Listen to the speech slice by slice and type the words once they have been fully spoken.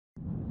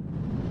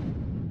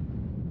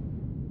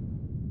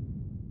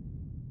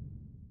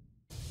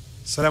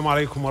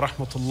Assalamu alaikum wa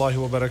rahmatullahi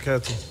wa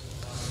barakatuh.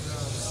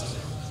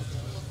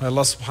 May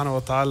Allah subhanahu wa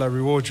ta'ala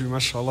reward you,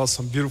 mashallah,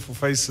 some beautiful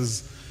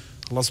faces.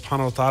 Allah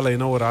subhanahu wa ta'ala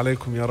yanawwar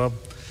alaykum ya Rabb.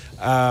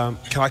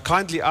 Can I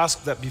kindly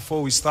ask that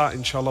before we start,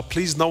 inshallah,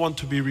 please no one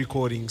to be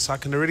recording. So I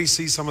can already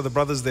see some of the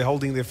brothers, they're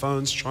holding their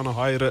phones, trying to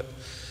hide it.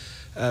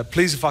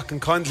 Please, if I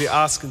can kindly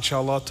ask,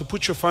 inshallah, to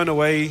put your phone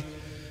away.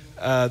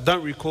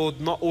 Don't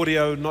record, not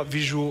audio, not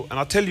visual. And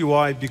I'll tell you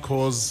why,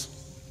 because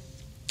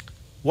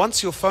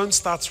once your phone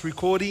starts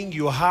recording,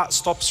 your heart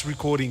stops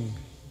recording.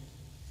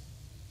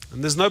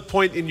 And there's no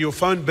point in your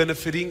phone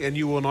benefiting and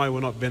you and I were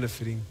not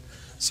benefiting.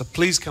 So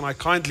please, can I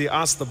kindly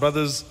ask the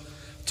brothers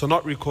to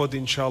not record,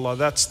 inshallah.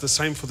 That's the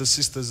same for the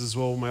sisters as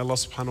well. May Allah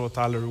subhanahu wa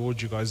ta'ala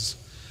reward you guys.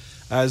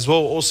 As well,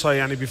 also,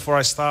 before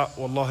I start,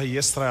 wallahi,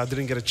 yesterday I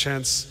didn't get a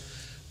chance,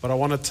 but I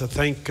wanted to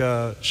thank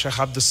Sheikh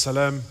Abdul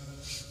Salam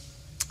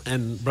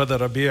and Brother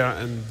Rabia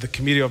and the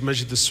committee of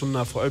Masjid As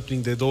Sunan for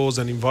opening their doors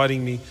and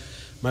inviting me.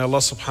 May Allah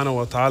subhanahu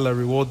wa ta'ala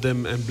reward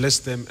them and bless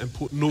them and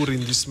put nur in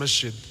this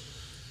masjid.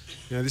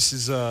 This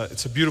is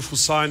it's a beautiful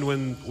sign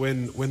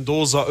when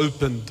doors are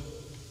opened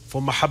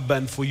for mahabba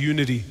and for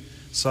unity.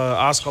 So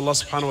I ask Allah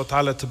subhanahu wa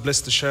ta'ala to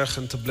bless the Shaykh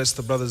and to bless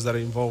the brothers that are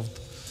involved.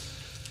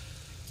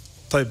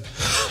 طيب.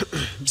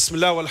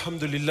 Bismillah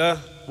walhamdulillah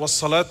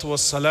wassalatu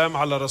wassalam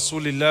ala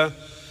rasulillah.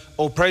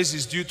 All praise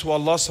is due to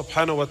Allah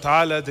subhanahu wa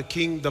ta'ala, the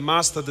King, the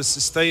Master, the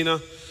Sustainer,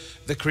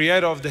 the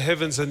Creator of the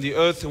heavens and the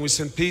earth, and we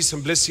send peace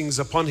and blessings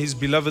upon His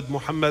beloved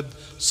Muhammad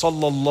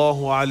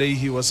sallallahu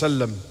alayhi wa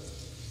sallam.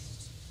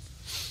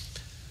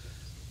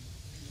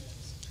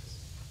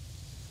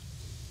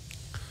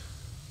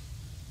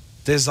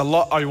 There's a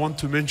lot I want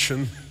to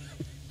mention,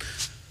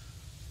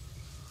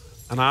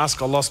 and I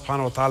ask Allah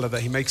subhanahu wa ta'ala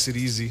that He makes it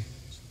easy.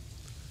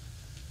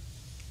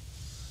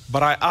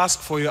 But I ask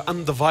for your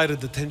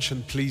undivided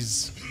attention,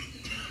 please.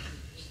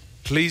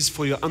 Please,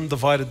 for your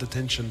undivided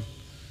attention.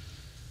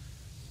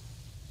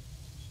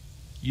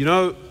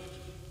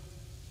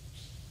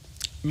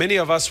 Many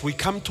of us, we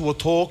come to a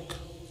talk.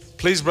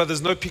 Please,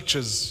 brothers, no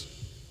pictures.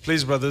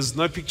 Please, brothers,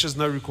 no pictures,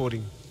 no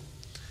recording.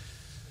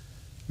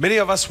 Many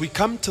of us, we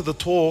come to the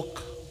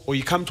talk, or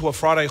you come to a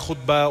Friday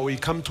khutbah, or you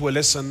come to a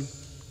lesson,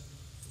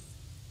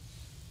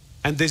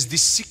 and there's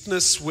this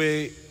sickness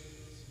where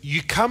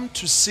you come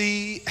to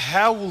see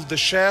how will the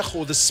Shaykh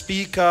or the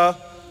speaker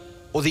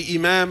or the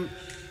Imam,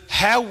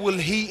 how will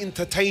he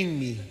entertain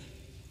me?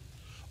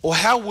 Or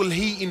how will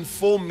he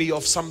inform me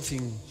of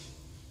something?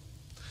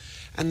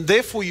 And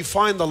therefore you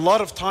find a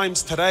lot of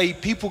times today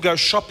people go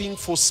shopping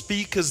for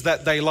speakers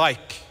that they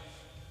like.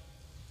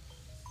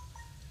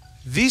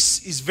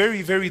 This is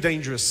very, very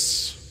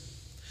dangerous,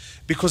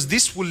 because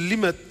this will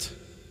limit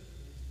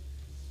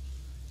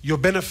your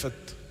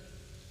benefit.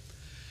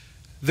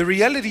 The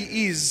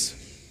reality is,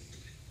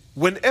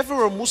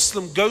 whenever a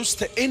Muslim goes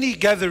to any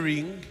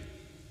gathering,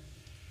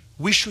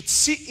 we should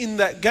sit in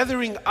that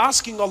gathering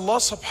asking Allah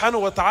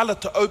subhanahu wa ta'ala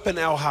to open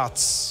our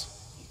hearts.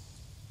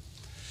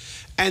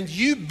 And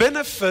you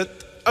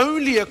benefit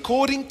only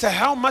according to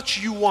how much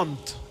you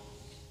want.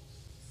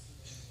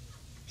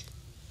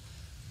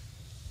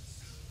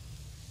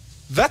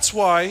 That's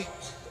why,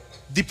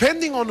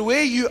 depending on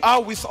where you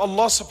are with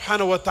Allah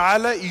subhanahu wa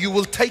ta'ala, you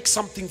will take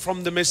something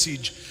from the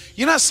message.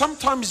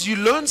 Sometimes you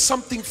learn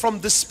something from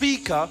the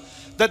speaker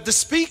that the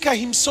speaker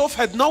himself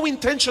had no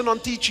intention on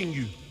teaching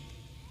you.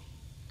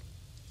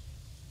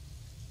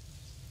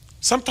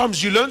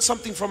 Sometimes you learn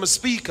something from a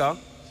speaker,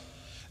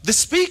 the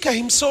speaker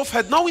himself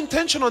had no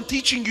intention on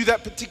teaching you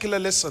that particular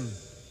lesson.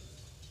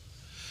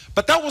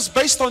 But that was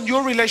based on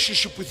your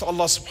relationship with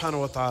Allah subhanahu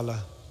wa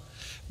ta'ala.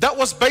 That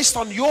was based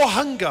on your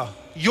hunger,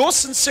 your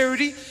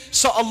sincerity.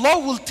 So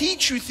Allah will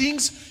teach you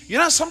things.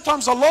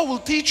 Sometimes Allah will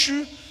teach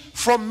you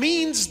from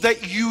means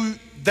that you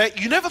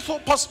never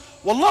thought possible.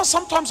 Wallah,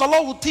 sometimes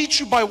Allah will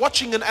teach you by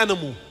watching an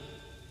animal.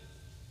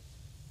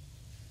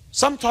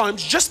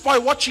 Sometimes just by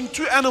watching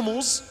two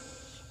animals,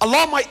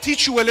 Allah might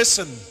teach you a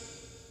lesson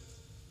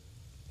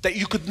that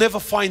you could never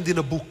find in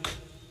a book,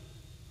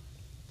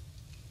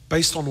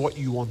 based on what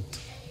you want.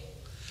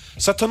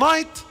 So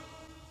tonight,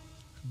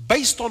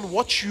 based on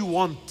what you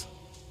want,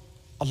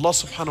 Allah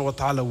subhanahu wa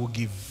ta'ala will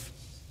give.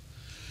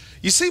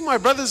 You see, my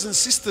brothers and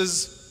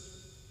sisters,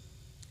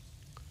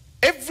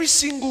 every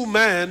single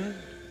man,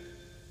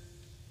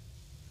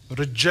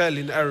 Rajal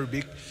in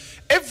Arabic,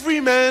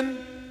 every man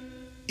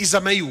is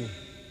a male.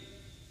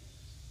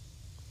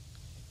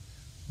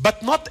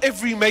 But not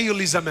every male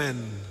is a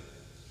man.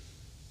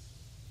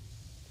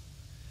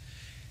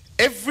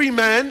 Every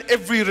man,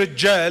 every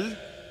Rajal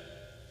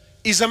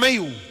is a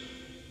male.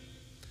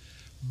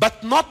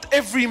 But not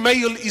every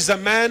male is a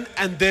man,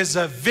 and there's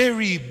a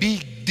very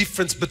big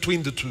difference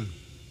between the two.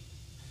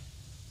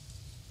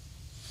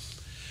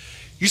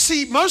 You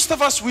see, most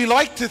of us, we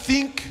like to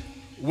think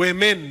we're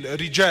men,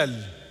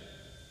 Rijal.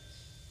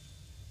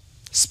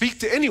 Speak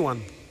to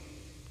anyone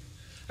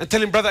and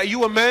tell him, brother, are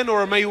you a man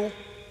or a male?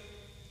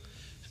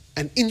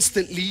 And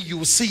instantly you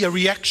will see a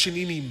reaction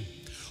in him.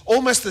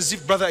 Almost as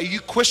if, brother, are you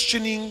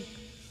questioning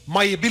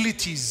my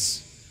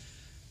abilities?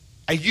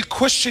 Are you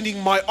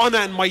questioning my honor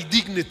and my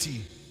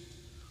dignity?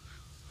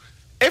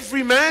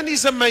 Every man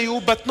is a male,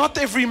 but not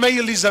every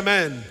male is a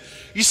man.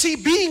 You see,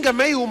 being a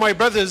male, my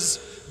brothers,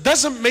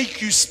 doesn't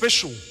make you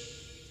special.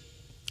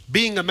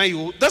 Being a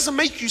male doesn't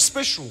make you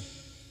special.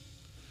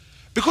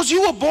 Because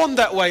you were born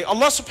that way.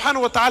 Allah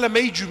subhanahu wa ta'ala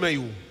made you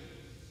male.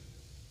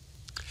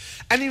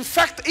 And in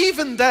fact,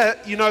 even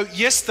that,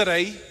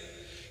 yesterday,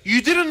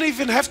 you didn't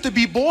even have to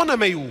be born a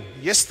male.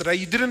 Yesterday,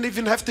 you didn't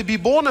even have to be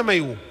born a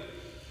male.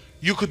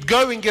 You could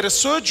go and get a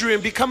surgery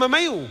and become a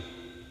male.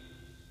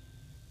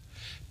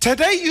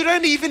 Today, you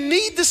don't even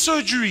need the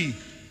surgery.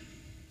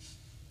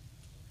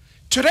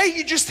 Today,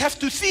 you just have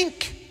to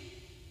think.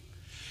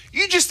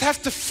 You just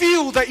have to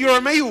feel that you're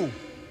a male.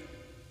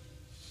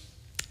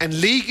 And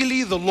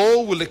legally, the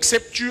law will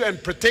accept you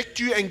and protect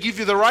you and give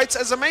you the rights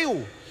as a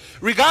male,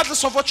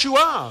 regardless of what you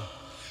are.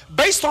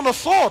 Based on a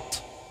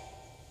thought,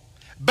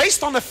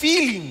 based on a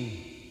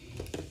feeling.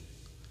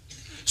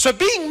 So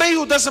being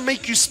male doesn't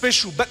make you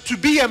special, but to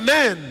be a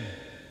man,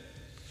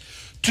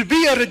 to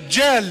be a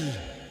rijal,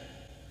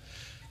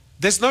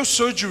 there's no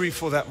surgery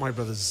for that, my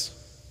brothers.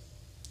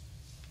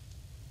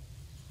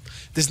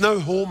 There's no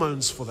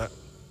hormones for that.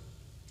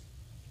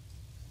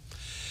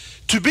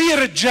 To be a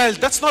rijal,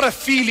 that's not a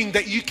feeling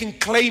that you can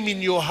claim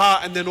in your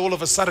heart and then all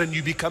of a sudden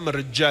you become a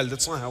rijal.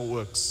 That's not how it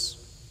works.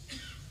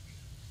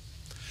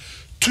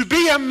 To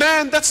be a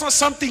man, that's not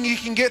something you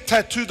can get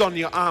tattooed on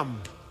your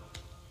arm.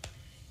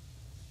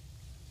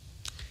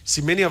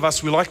 See, many of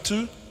us, we like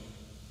to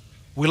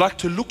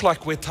look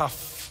like we're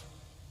tough.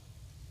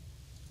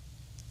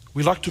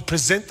 We like to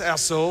present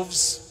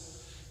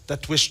ourselves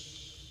that we're...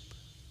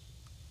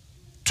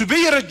 To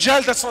be a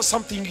rijal, that's not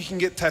something you can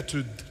get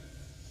tattooed.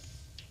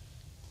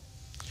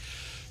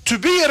 To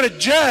be a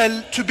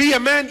rijal, to be a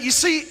man, you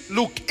see,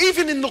 look,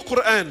 even in the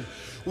Quran,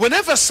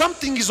 whenever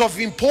something is of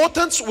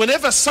importance,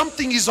 whenever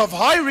something is of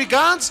high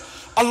regards,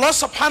 Allah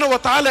subhanahu wa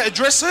ta'ala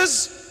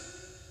addresses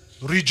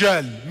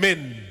rijal,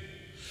 men.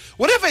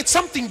 Whenever it's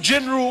something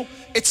general,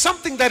 it's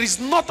something that is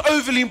not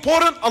overly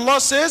important,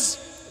 Allah says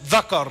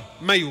dhakar,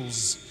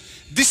 males.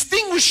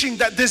 Distinguishing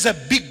that there's a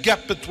big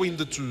gap between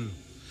the two.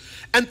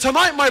 And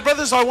tonight, my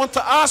brothers, I want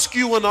to ask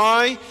you and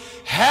I,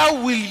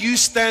 how will you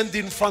stand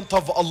in front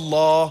of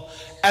Allah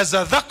as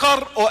a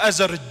dhakar or as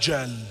a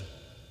rijal?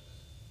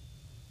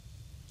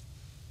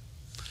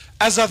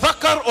 As a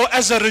dhakar or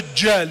as a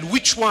rijal,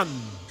 which one?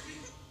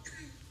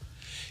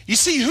 You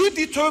see, who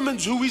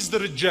determines who is the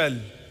rijal?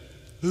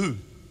 Who?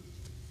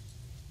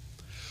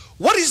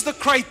 What is the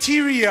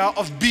criteria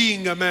of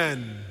being a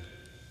man?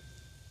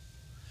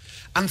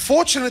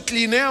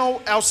 Unfortunately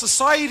now, our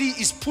society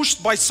is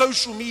pushed by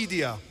social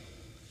media.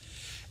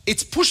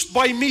 It's pushed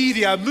by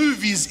media,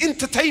 movies,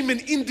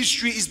 entertainment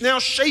industry is now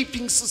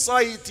shaping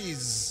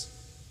societies.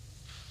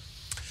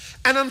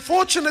 And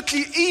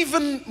unfortunately,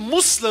 even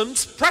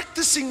Muslims,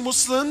 practicing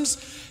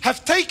Muslims,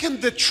 have taken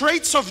the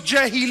traits of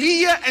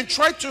Jahiliyyah and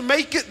tried to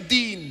make it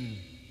deen.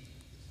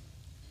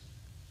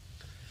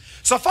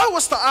 So if I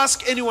was to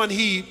ask anyone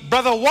here,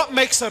 brother, what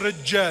makes a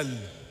rijal?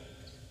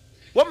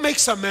 What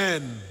makes a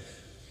man?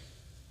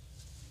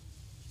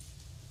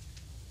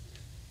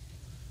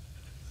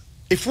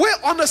 If we're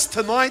honest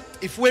tonight,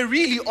 if we're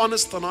really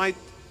honest tonight,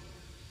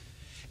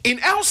 in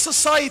our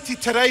society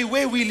today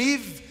where we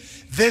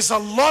live, there's a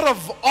lot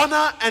of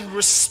honor and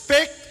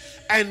respect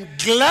and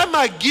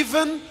glamour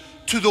given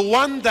to the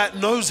one that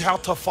knows how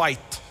to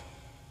fight.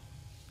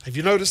 Have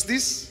you noticed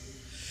this?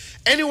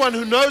 Anyone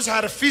who knows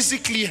how to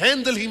physically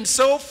handle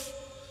himself,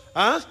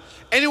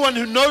 anyone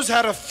who knows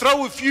how to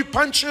throw a few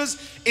punches,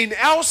 in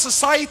our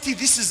society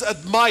this is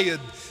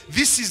admired,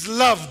 this is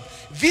loved,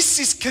 this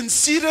is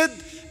considered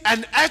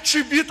an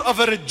attribute of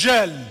a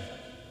rijal.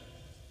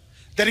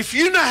 That if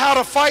you know how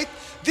to fight,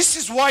 this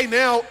is why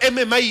now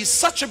MMA is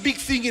such a big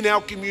thing in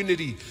our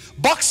community.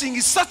 Boxing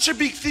is such a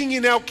big thing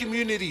in our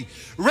community.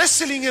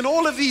 Wrestling and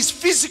all of these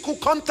physical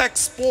contact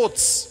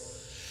sports.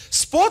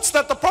 Sports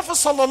that the Prophet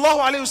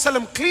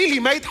ﷺ clearly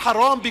made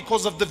haram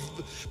because of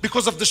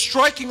the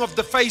striking of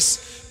the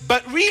face.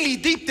 But really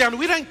deep down,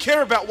 we don't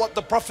care about what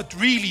the Prophet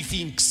really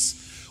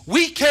thinks.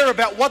 We care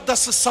about what the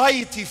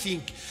society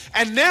think.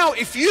 And now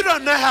if you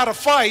don't know how to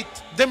fight,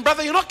 then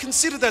brother, you're not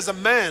considered as a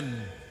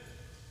man.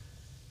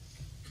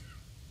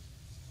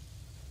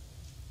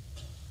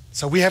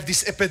 So we have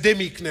this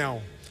epidemic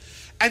now.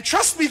 And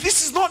trust me,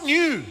 this is not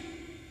new.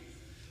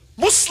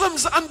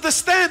 Muslims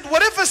understand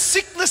whatever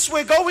sickness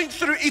we're going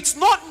through, it's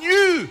not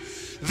new.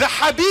 The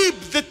Habib,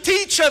 the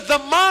teacher, the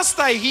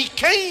master, he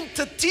came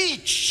to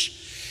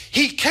teach.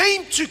 He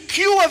came to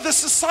cure the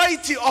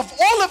society of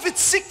all of its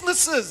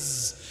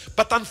sicknesses.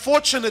 But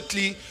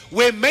unfortunately,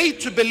 we're made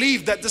to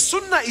believe that the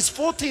Sunnah is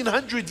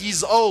 1400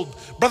 years old.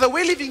 Brother,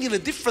 we're living in a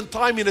different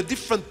time, in a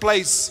different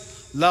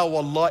place. La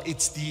wallah,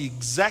 it's the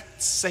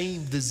exact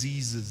same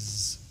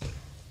diseases.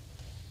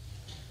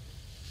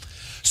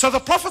 So the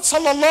Prophet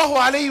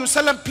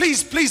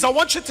ﷺ, please, I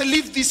want you to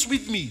leave this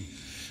with me.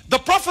 The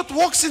Prophet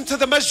walks into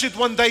the masjid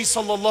one day,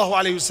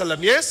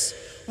 ﷺ, yes?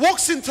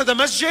 Walks into the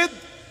masjid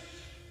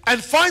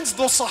and finds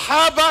the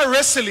Sahaba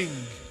wrestling.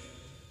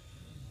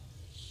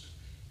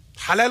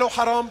 Halal or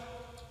haram?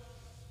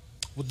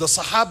 Would the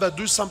Sahaba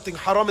do something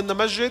haram in the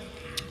masjid?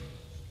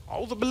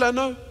 A'udhu billah,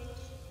 no.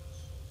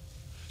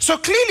 So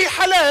clearly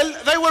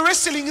halal, they were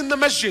wrestling in the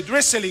masjid,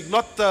 wrestling,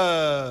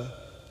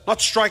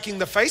 not striking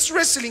the face,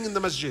 wrestling in the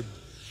masjid.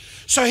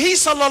 So he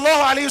sallallahu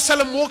alayhi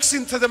wasallam walks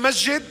into the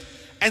masjid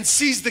and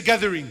sees the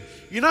gathering.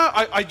 You know,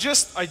 I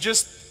just,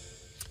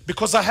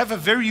 because I have a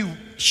very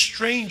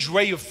strange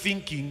way of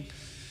thinking,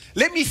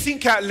 let me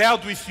think out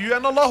loud with you,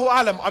 and Allahu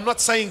alam, I'm not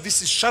saying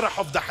this is sharh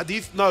of the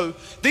hadith, no,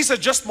 these are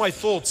just my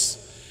thoughts.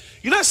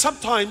 You know,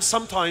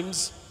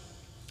 sometimes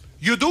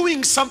you're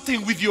doing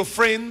something with your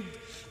friend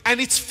and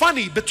it's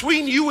funny,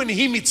 between you and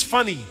him it's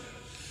funny.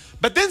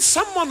 But then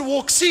someone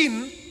walks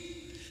in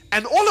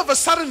and all of a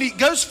sudden it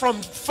goes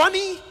from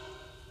funny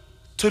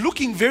to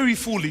looking very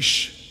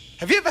foolish.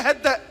 Have you ever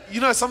had that? You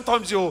know,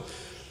 sometimes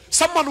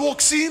someone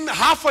walks in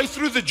halfway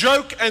through the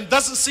joke and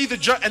doesn't see the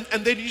joke,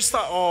 and then you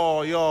start,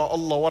 oh, ya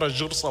Allah, what a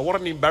jursa, what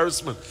an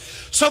embarrassment.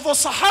 So the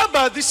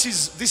Sahaba, this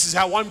is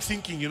how I'm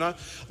thinking, you know.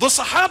 The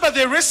Sahaba,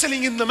 they're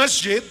wrestling in the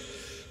masjid,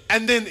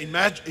 and then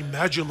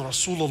imagine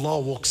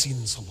Rasulullah walks in,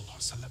 sallallahu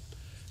alaihi wasallam.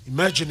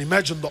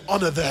 Imagine the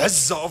honor, the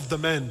izzah of the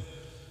man.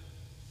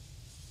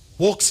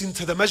 Walks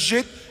into the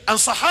masjid, and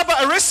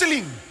Sahaba are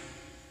wrestling.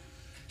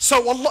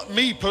 So Allah,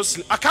 me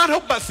personally, I can't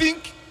help but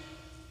think,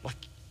 like,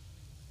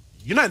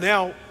 you know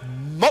now,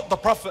 not the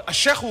Prophet, a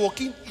sheikh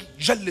walking,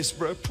 jealous,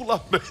 bro, pull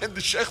up, man,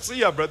 the sheikh see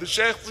ya, bro, the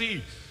sheikh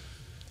see.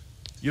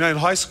 You know, in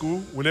high school,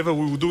 whenever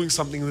we were doing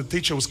something and the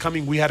teacher was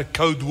coming, we had a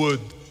code word,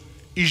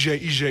 Ija,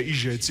 Ija,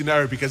 Ija. It's in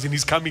Arabic, as in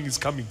he's coming, he's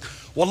coming.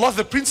 Wallah,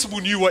 the principal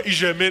knew what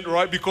Ija meant,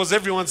 right? Because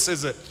everyone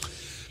says it.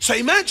 So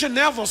imagine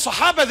now the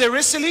Sahaba, they're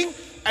wrestling,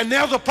 and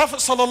now the Prophet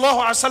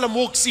ﷺ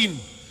walks in.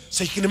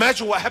 So you can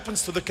imagine what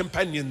happens to the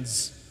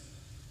companions.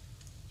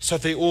 So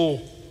they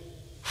all,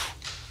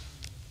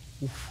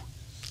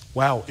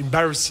 wow,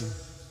 embarrassing.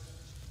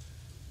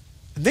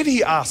 And then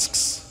he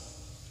asks,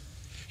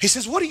 he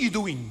says, what are you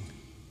doing?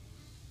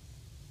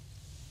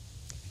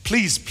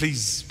 Please,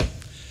 please.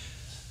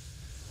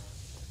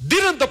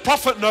 Didn't the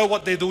Prophet know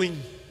what they're doing?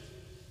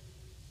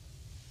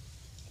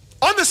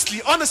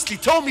 Honestly,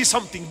 tell me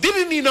something.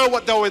 Didn't he know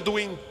what they were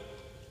doing?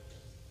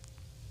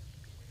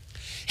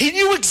 He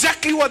knew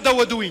exactly what they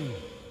were doing.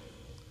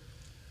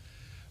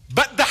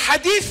 But the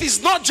hadith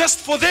is not just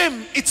for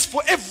them, it's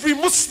for every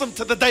Muslim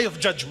to the day of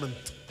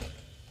judgment.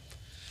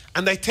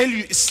 And I tell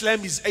you,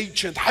 Islam is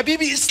ancient.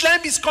 Habibi,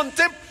 Islam is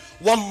contempt.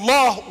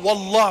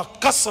 Wallah,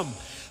 qasam.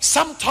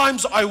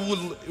 Sometimes I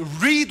will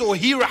read or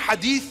hear a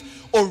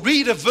hadith or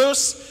read a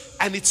verse,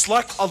 and it's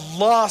like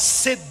Allah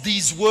said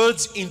these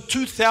words in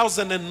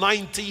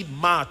 2019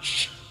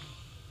 March.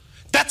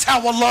 That's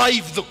how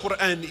alive the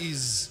Quran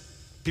is.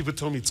 People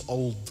tell me it's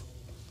old.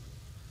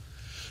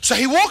 So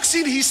he walks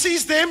in, he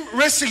sees them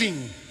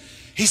wrestling.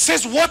 He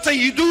says, what are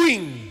you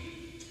doing?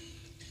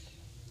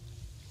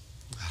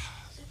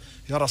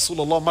 Ya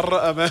Rasulullah,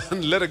 marra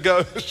man, let it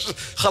go.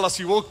 Khalas,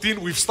 he walked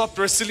in, we've stopped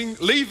wrestling,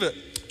 leave it.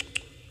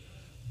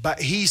 But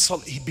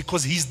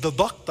because he's the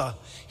doctor,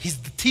 he's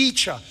the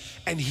teacher,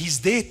 and he's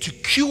there to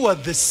cure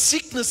the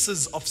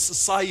sicknesses of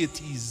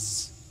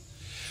societies.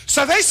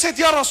 So they said,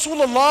 Ya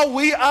Rasulullah,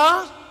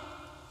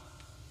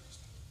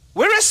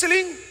 we're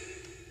wrestling.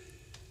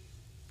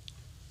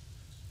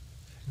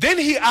 Then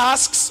he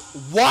asks,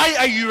 why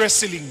are you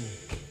wrestling?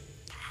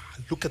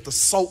 Look at the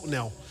salt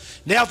now.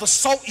 Now the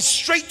salt is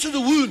straight to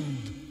the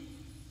wound.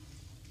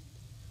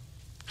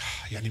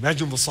 And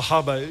imagine the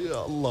Sahaba,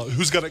 Ya Allah,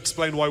 who's going to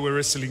explain why we're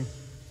wrestling?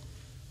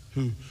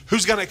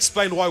 Who's going to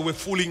explain why we're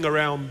fooling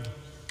around?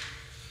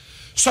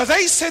 So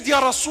they said,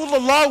 Ya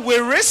Rasulullah,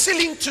 we're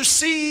wrestling to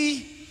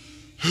see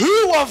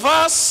who of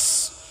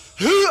us,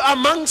 who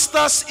amongst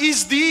us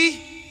is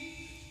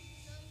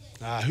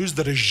who's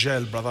the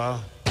Rijal, brother?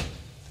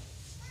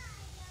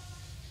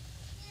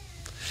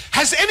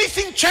 Has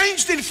anything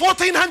changed in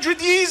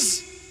 1400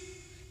 years?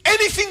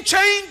 Anything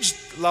changed?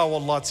 La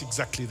wallah, it's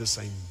exactly the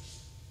same.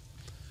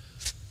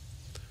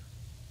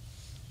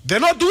 They're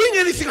not doing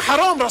anything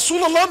haram.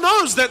 Rasulullah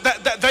knows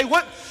that they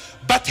weren't.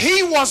 But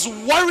he was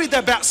worried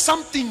about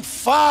something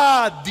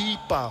far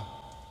deeper.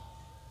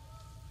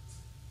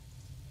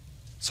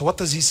 So what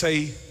does he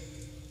say?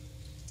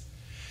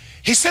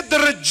 He said, the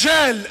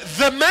Rajal,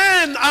 the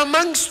man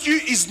amongst you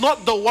is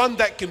not the one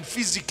that can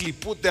physically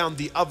put down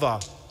the other.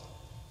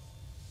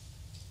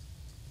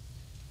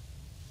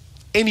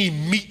 Any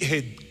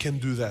meathead can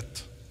do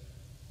that.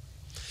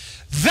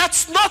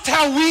 That's not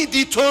how we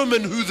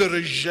determine who the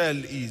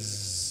Rijal is.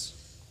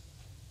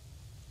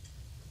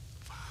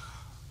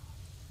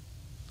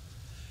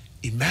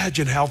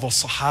 Imagine how the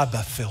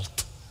Sahaba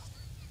felt.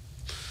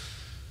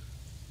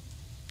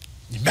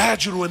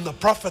 Imagine when the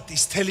Prophet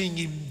is telling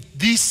him,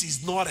 this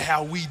is not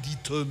how we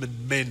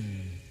determine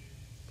men.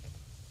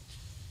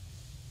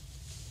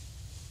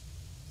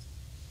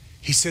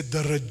 He said,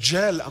 the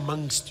Rajal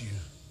amongst you,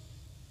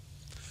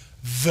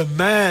 the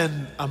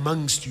man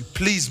amongst you,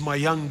 please my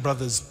young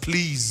brothers,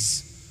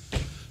 please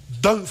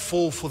don't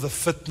fall for the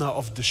fitna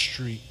of the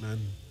street, man.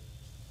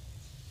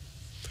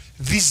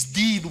 This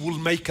deed will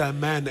make a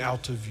man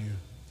out of you.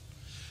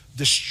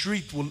 the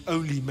street will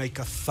only make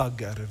a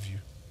thug out of you.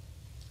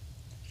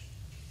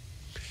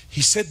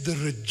 He said the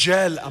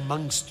Rijal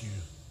amongst you,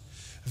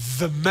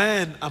 the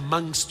man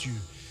amongst you,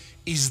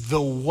 is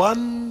the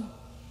one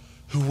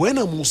who, when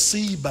a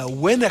musibah,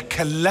 when a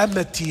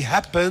calamity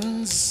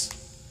happens,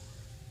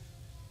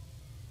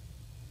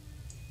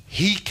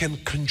 he can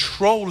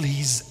control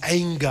his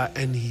anger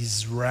and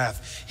his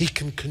wrath. He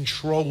can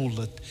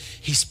control it.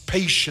 He's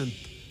patient.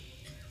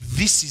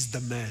 This is the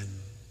man.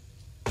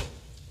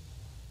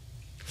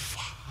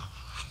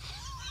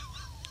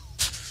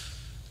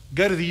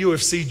 Go to the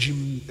UFC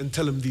gym and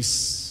tell him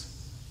this.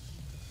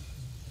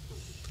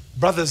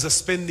 Brothers are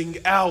spending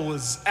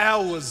hours,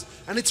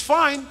 and it's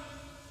fine.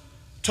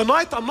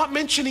 Tonight I'm not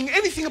mentioning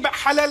anything about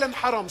halal and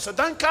haram. So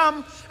don't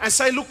come and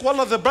say, look,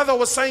 wallah, the brother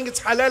was saying it's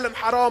halal and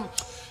haram.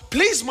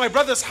 Please, my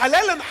brothers,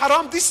 halal and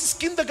haram, this is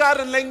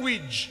kindergarten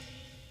language.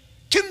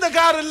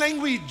 Kindergarten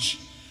language.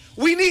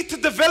 We need to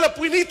develop,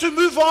 we need to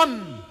move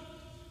on.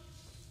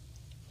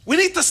 We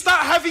need to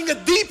start having a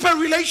deeper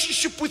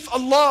relationship with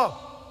Allah.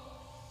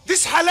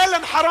 This halal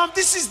and haram,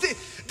 this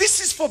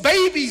is for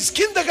babies,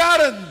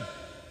 kindergarten.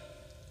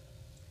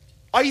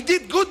 You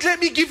did good, let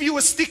me give you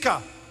a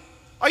sticker.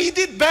 You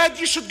did bad,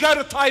 you should go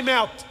to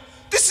timeout.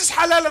 This is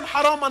halal and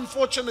haram,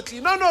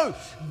 unfortunately. No,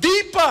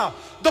 deeper.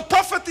 The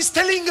Prophet is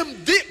telling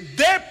him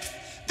depth.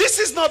 This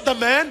is not the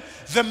man.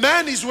 The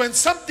man is when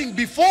something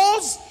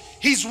befalls,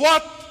 he's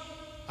what?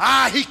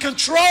 He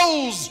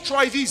controls.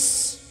 Try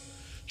this.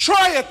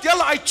 Try it.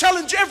 Yalla, I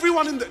challenge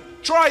everyone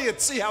try it.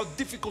 See how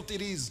difficult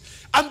it is.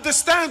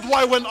 Understand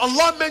why when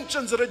Allah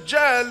mentions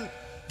Rijal,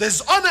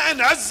 there's honor and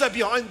azzah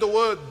behind the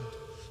word.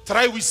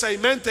 Today we say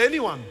man to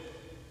anyone.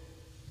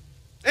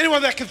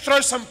 Anyone that can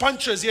throw some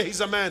punches, yeah, he's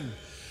a man.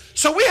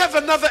 So we have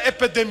another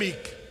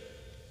epidemic.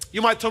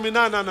 You might tell me,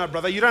 no,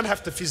 brother, you don't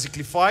have to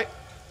physically fight.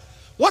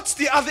 What's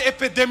the other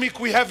epidemic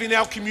we have in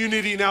our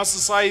community, in our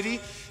society?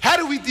 How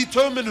do we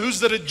determine who's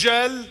the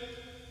Rijal?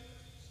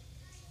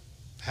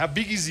 How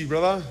big is he,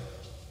 brother?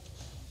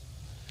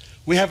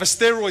 We have a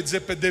steroids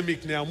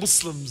epidemic now.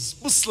 Muslims.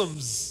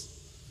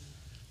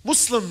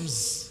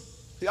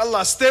 Ya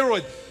Allah,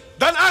 steroid.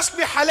 Don't ask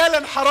me halal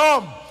and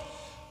haram.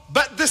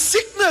 But the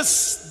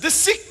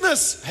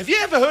sickness. Have you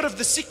ever heard of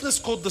the sickness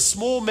called the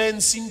small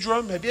man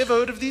syndrome? Have you ever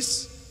heard of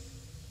this?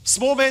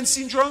 Small man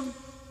syndrome?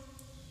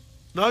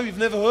 No, you've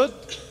never heard?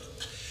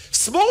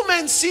 Small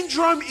man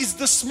syndrome is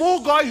the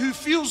small guy who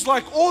feels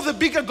like all the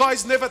bigger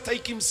guys never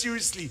take him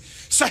seriously.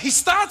 So he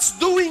starts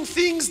doing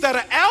things that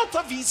are out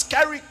of his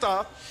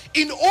character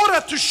in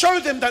order to show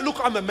them that, look,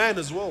 I'm a man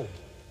as well.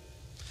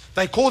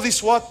 They call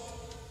this what?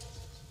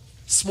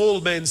 Small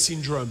man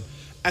syndrome.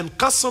 And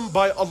qasam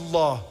by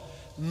Allah,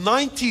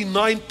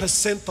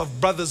 99%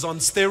 of brothers on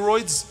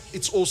steroids,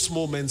 it's all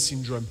small man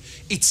syndrome.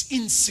 It's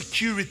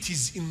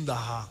insecurities in the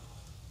heart.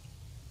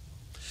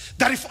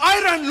 That if I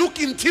don't look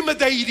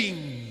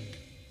intimidating,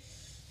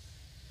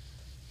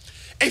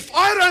 if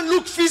I don't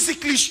look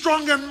physically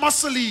strong and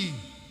muscly,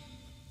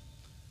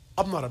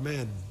 I'm not a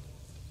man.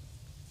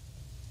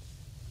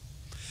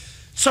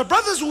 So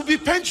brothers will be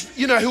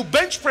he'll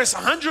bench press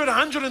 100,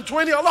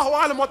 120, Allahu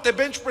Alam what they're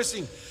bench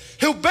pressing.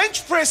 He'll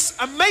bench press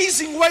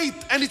amazing weight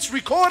and it's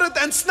recorded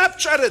and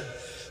Snapchatted.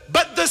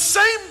 But the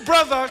same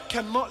brother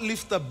cannot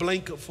lift a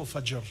blanket for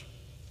Fajr.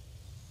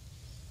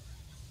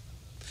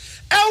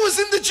 Hours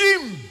in the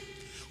gym.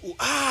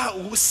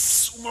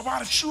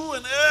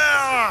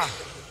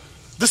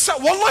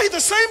 Wallahi, the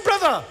same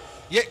brother,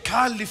 yet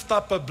can't lift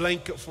up a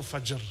blanket for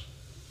Fajr.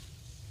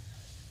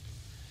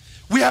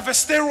 We have a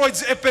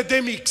steroids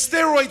epidemic.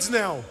 Steroids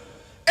now.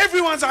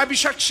 Everyone's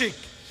abishakshik.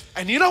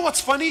 And you know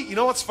what's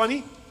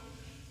funny?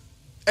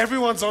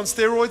 Everyone's on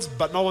steroids,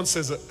 but no one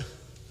says it.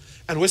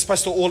 And we're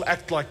supposed to all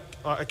act like,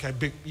 okay,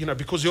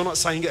 because you're not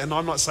saying it and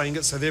I'm not saying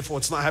it, so therefore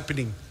it's not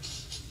happening.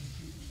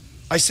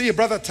 I see a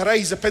brother today,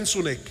 he's a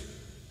pencil neck.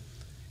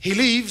 He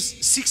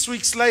leaves, 6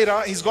 weeks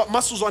later, he's got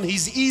muscles on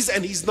his ears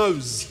and his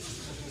nose.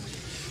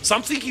 So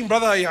I'm thinking,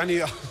 brother,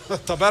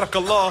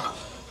 tabarakallah,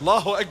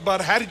 Allahu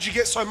Akbar, how did you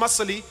get so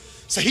muscly?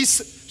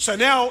 So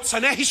now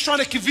he's trying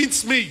to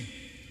convince me,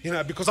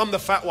 because I'm the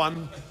fat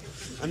one,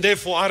 and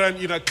therefore I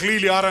don't,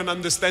 clearly I don't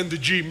understand the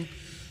gym.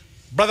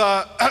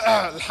 Brother,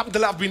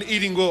 alhamdulillah, I've been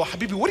eating well.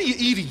 Habibi, what are you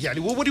eating?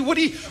 What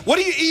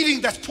are you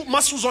eating that's put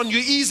muscles on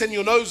your ears and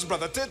your nose,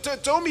 brother?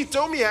 Tell me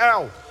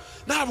how.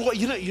 No,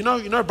 you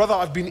know, brother,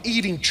 I've been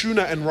eating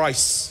tuna and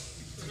rice.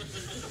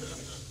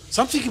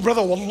 So I'm thinking,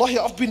 brother, wallahi,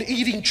 I've been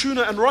eating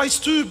tuna and rice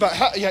too, but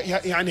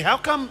how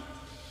come?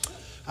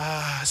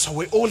 So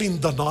we're all in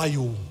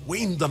denial.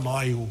 We're in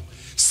denial.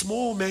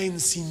 Small man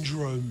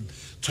syndrome,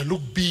 to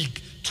look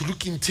big, to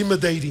look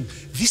intimidating.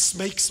 This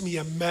makes me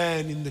a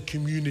man in the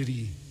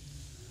community.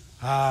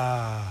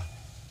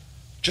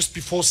 Just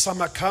before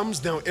summer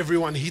comes, now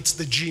everyone hits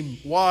the gym.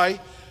 Why?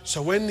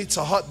 So when it's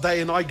a hot day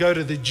and I go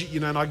to the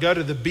and I go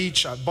to the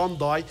beach at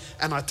Bondi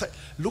and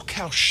look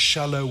how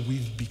shallow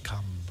we've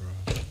become,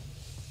 bro.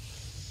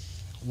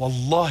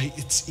 Wallahi,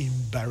 it's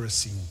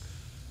embarrassing.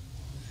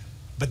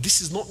 But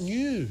this is not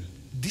new.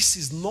 This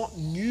is not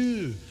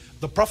new.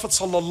 The Prophet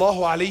sallallahu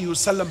alaihi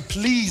wasallam,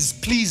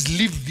 please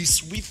live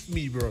this with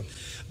me, bro.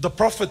 The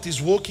Prophet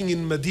is walking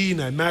in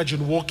Medina.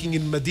 Imagine walking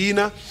in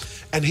Medina,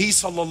 and he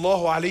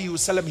sallallahu alaihi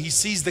wasallam, he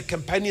sees the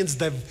companions,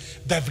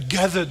 they've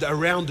gathered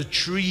around a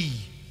tree.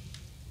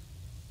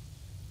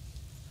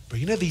 But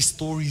you know these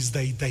stories,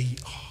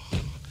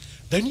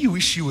 don't you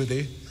wish you were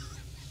there?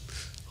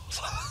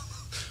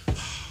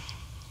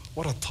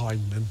 What a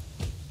time, man.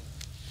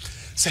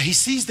 So he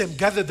sees them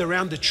gathered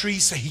around the tree,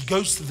 so he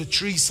goes to the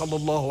tree,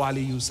 sallallahu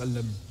alayhi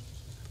wasallam.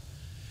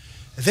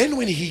 Then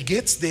when he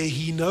gets there,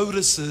 he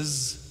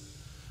notices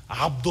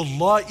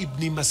Abdullah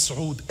ibn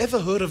Mas'ud. Ever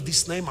heard of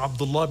this name,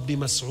 Abdullah ibn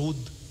Mas'ud?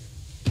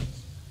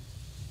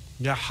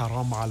 Ya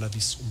haram ala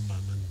this ummah,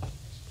 man.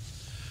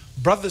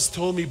 Brothers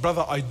told me,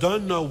 brother, I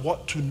don't know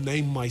what to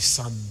name my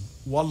son.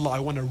 Wallah, I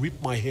want to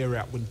rip my hair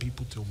out when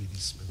people tell me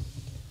this, man.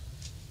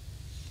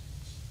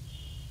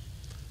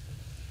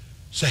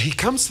 So he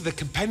comes to the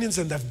companions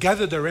and they've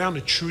gathered around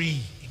a tree.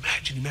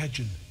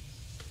 Imagine.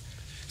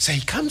 So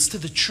he comes to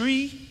the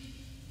tree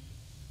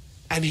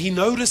and he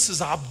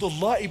notices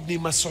Abdullah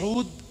ibn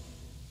Mas'ud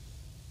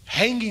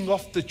hanging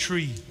off the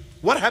tree.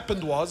 What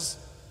happened was,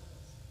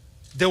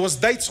 there was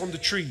dates on the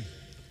tree.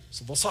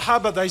 So the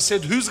Sahaba, they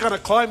said, who's going to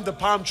climb the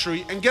palm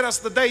tree and get us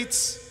the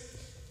dates?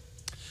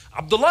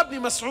 Abdullah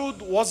ibn Mas'ud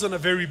wasn't a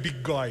very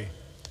big guy.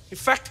 In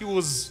fact, he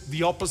was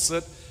the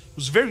opposite. He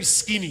was very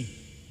skinny.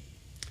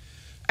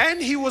 And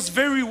he was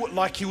very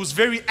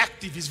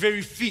active, he's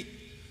very fit.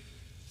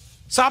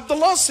 So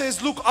Abdullah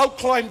says, look, I'll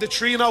climb the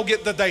tree and I'll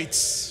get the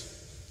dates.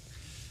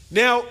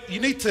 Now, you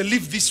need to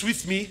live this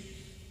with me.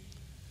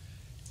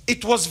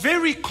 It was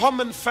very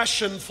common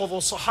fashion for the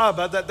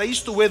Sahaba that they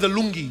used to wear the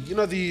lungi. You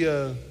know,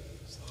 the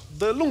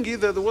lungi,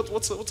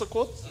 what's it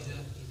called?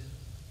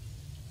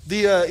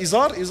 The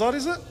izar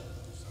is it?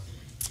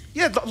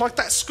 Yeah, like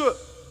that skirt.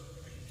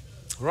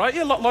 Right?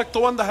 Yeah, like the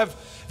one they have.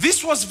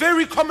 This was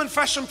very common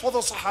fashion for the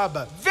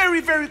Sahaba.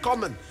 Very, very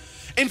common.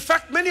 In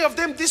fact, many of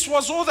them, this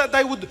was all that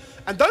they would.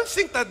 And don't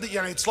think that,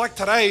 it's like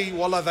today,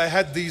 wallah, they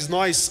had these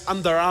nice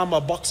Under Armour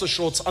boxer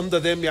shorts under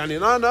them.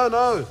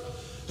 No.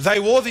 They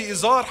wore the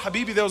izar,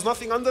 habibi, there was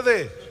nothing under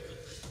there.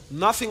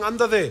 Nothing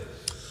under there.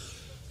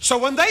 So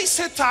when they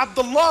said to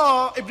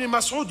Abdullah ibn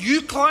Mas'ud,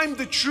 you climb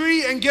the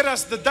tree and get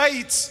us the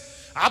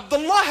dates,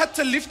 Abdullah had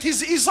to lift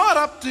his izar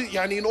up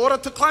in order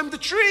to climb the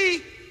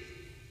tree.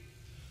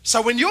 So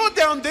when you're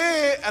down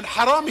there and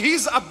haram,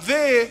 he's up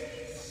there,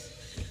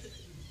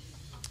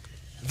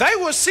 they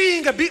were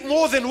seeing a bit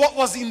more than what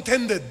was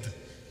intended.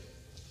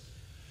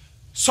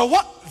 So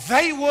what?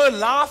 They were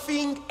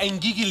laughing and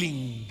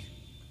giggling.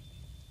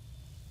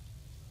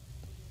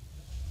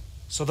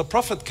 So the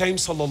Prophet came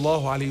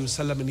sallallahu alaihi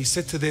wasallam and he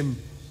said to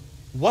them,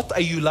 what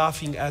are you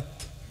laughing at?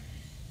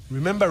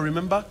 Remember?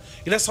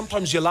 You know,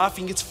 sometimes you're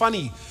laughing, it's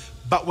funny.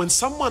 But when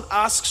someone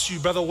asks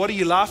you, brother, what are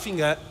you laughing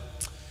at?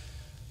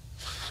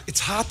 It's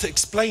hard to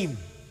explain.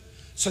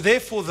 So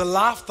therefore the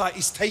laughter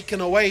is taken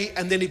away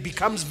and then it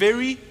becomes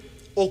very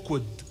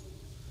awkward.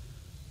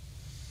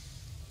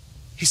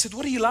 He said,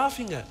 what are you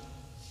laughing at?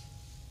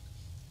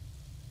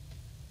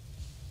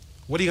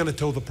 What are you going to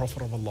tell the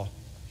Prophet of Allah?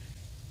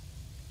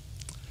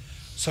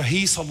 So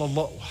he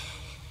sallallahu,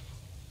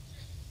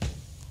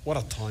 what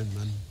a time,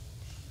 man.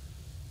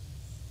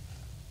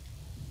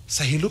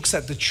 So he looks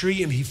at the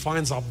tree and he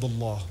finds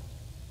Abdullah.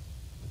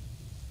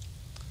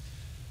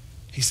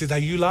 He said, are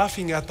you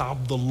laughing at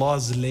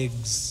Abdullah's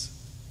legs?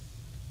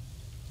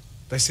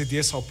 They said,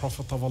 yes, O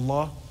Prophet of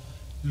Allah.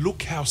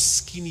 Look how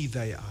skinny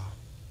they are.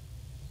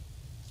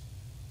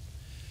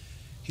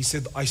 He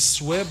said, I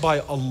swear by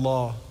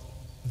Allah,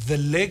 the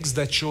legs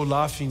that you're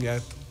laughing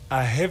at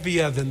are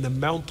heavier than the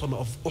mountain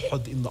of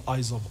Uhud in the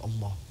eyes of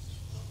Allah.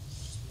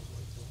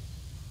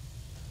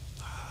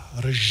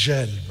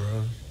 Rijal,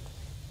 bro.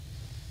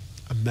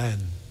 A man.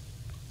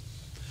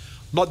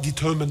 Not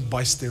determined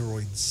by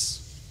steroids.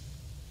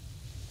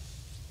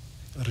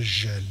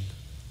 Rijal.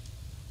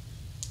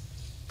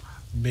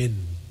 Men.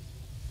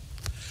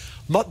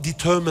 Not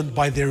determined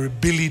by their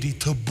ability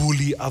to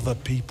bully other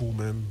people,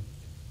 man.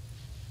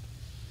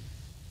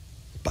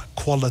 But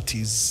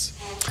qualities.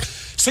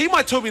 So you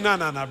might tell me,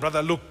 no,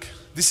 brother, look,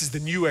 this is the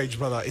new age,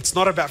 brother. It's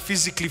not about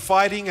physically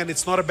fighting and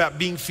it's not about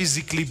being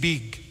physically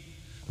big.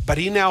 But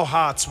in our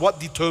hearts, what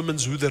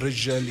determines who the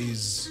Rijal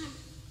is?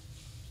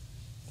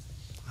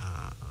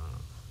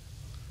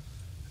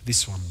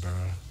 This one, bro.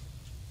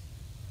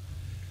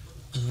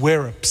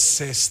 We're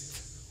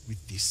obsessed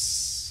with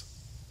this.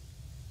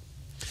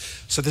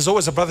 So there's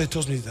always a brother who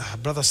tells me,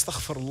 brother,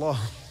 astaghfirullah.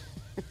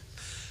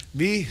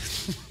 Me,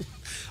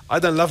 I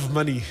don't love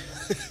money.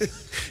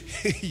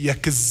 Ya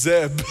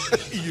kazzab.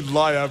 You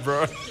liar,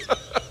 bro.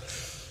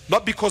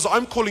 Not because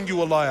I'm calling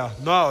you a liar.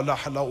 No,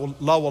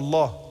 la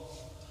wallah.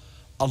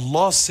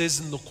 Allah says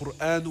in the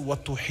Quran,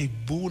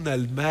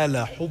 وَتُحِبُّونَ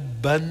الْمَالَ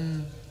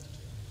حُبًّا.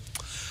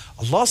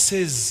 Allah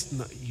says,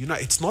 you know,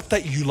 it's not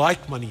that you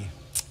like money.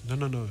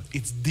 No.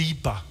 It's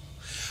deeper.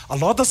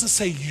 Allah doesn't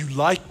say you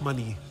like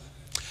money.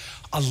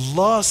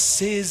 Allah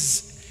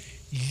says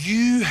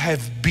you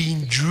have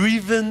been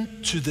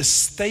driven to the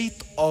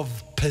state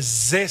of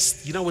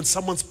possessed. You know when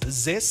someone's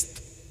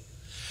possessed?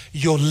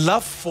 Your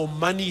love for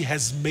money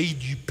has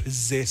made you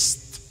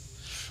possessed.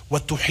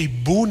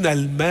 وَتُحِبُّونَ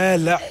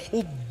الْمَالَ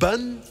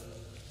حُبًّا.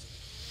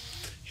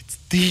 It's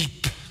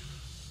deep.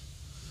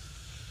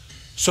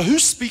 So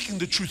who's speaking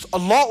the truth?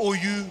 Allah or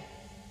you?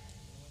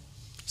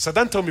 So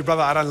don't tell me,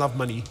 brother, I don't love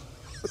money.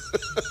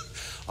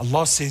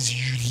 Allah says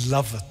you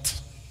love it.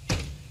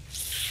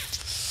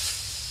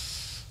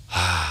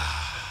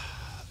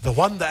 The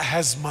one that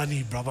has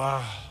money,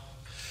 brother.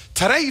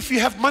 Today, if you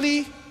have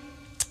money,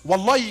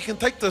 wallah, you can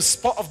take the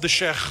spot of the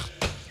sheikh.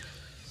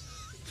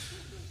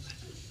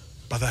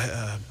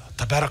 Brother,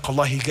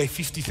 tabarakallah, he gave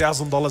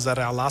 $50,000 at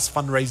our last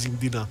fundraising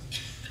dinner.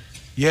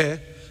 Yeah,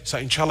 so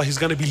inshallah, he's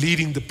going to be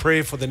leading the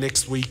prayer for the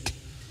next week.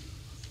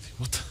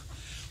 What?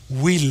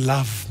 We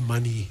love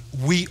money.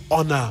 We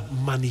honor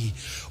money.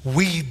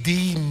 We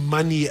deem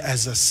money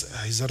as a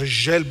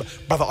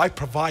rijal. Brother, I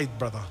provide,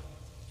 brother.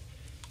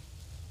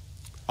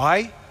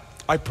 I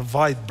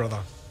provide, brother.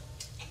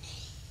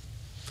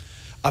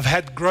 I've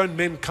had grown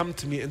men come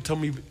to me and tell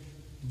me,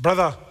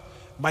 brother,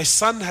 my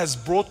son has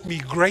brought me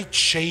great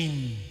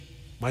shame.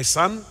 My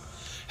son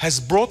has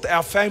brought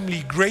our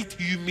family great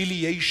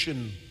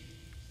humiliation.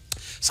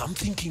 So I'm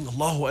thinking,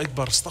 Allahu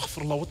Akbar,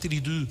 astaghfirullah, what did he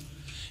do?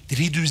 Did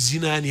he do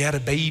zina and he had a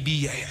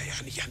baby?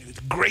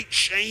 With great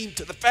shame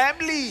to the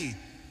family.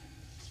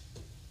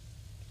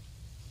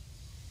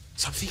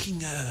 So I'm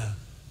thinking,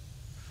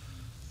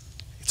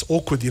 it's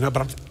awkward, you know,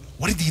 but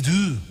what did he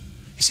do?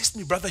 He says to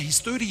me, brother, he's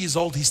 30 years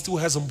old, he still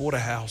hasn't bought a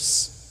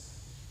house.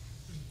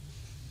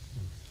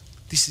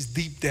 This is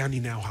deep down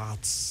in our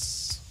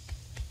hearts.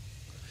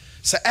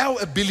 So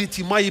our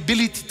ability, my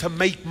ability to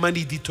make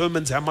money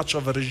determines how much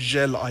of a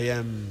rijal I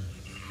am.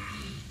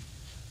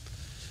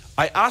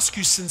 I ask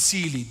you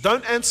sincerely,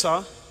 don't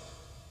answer,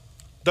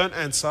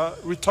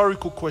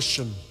 rhetorical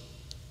question.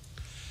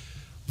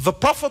 The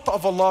Prophet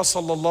of Allah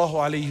sallallahu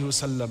alayhi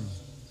wasallam,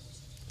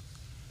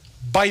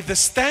 by the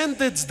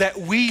standards that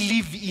we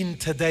live in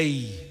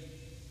today,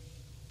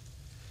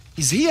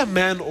 is he a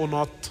man or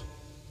not?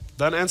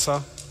 Don't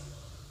answer.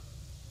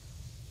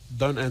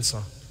 Don't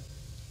answer.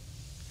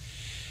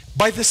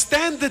 By the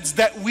standards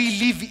that we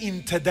live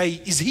in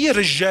today, is he a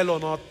rijal or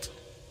not?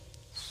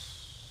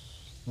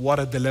 What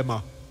a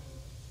dilemma.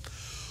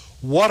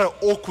 What an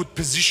awkward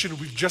position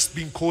we've just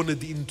been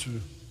cornered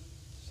into.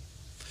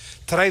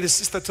 Today the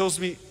sister tells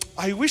me,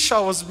 I wish I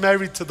was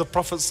married to the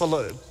Prophet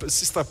Sallallahu.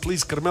 Sister,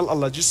 please, Karmel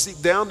Allah, just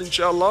sit down,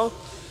 inshallah,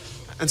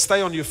 and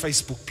stay on your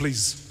Facebook,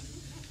 please.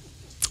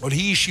 Or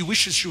she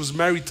wishes she was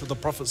married to the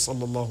Prophet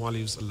Sallallahu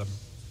Alaihi Wasallam.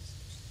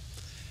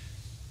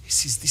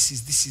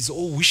 This is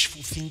all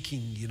wishful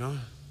thinking, you know.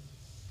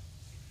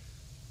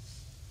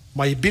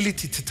 My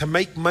ability to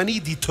make money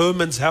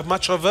determines how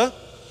much of a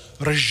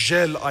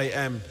rijal I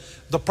am.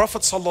 The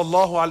Prophet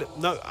Sallallahu Alaihi,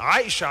 no,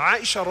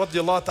 Aisha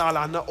radiallahu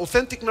ta'ala anha,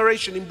 authentic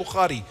narration in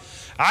Bukhari.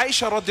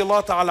 Aisha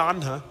radiallahu ta'ala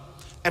anha,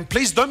 and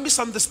please don't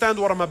misunderstand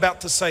what I'm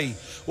about to say.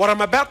 What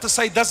I'm about to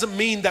say doesn't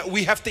mean that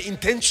we have to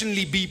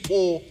intentionally be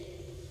poor.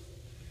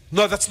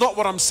 No, that's not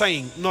what I'm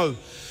saying, no.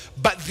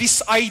 But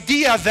this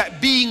idea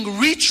that being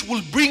rich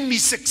will bring me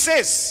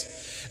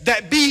success,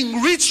 that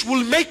being rich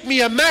will make me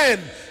a man,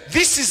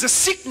 this is a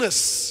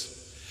sickness.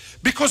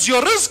 Because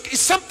your rizq is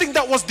something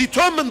that was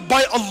determined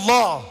by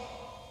Allah.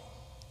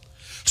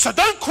 So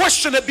don't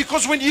question it,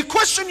 because when you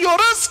question your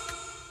rizq,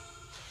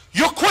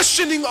 you're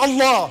questioning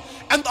Allah.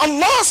 And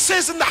Allah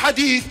says in the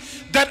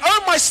hadith that,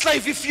 oh my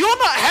slave, if you're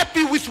not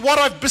happy with what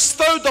I've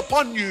bestowed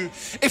upon you,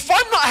 if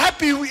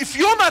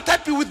you're not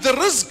happy with the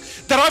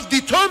rizq that I've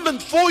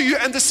determined for you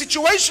and the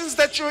situations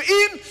that you're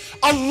in,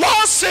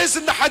 Allah says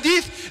in the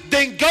hadith,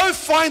 then go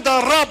find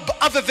a Rabb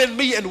other than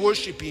me and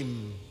worship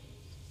him.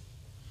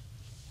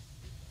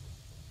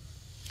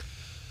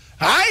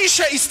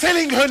 Aisha is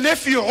telling her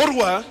nephew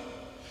Urwa,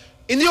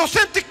 in the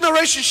authentic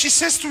narration, she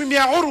says to him,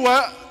 Ya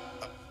Urwa,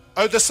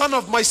 oh, the son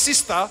of my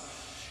sister,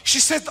 she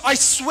said, I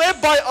swear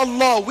by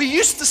Allah, we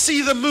used to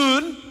see the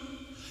moon,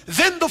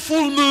 then the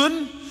full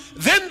moon,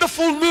 then the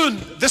full moon.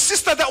 The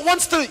sister that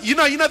wants to, you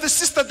know the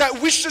sister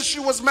that wishes she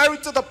was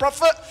married to the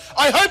Prophet.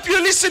 I hope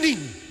you're listening.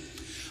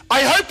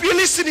 I hope you're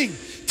listening.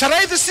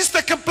 Today the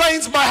sister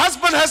complains, my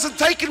husband hasn't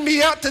taken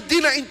me out to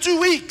dinner in 2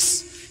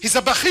 weeks. He's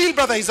a bakhil,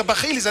 brother, he's a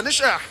bakhil, he's a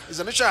nishah, he's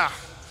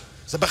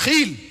a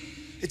bakhil.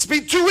 It's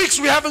been 2 weeks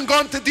we haven't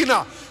gone to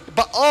dinner.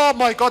 But oh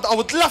my God, I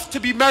would love to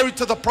be married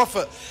to the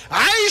Prophet.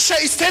 Aisha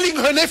is telling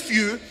her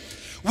nephew,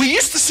 we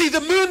used to see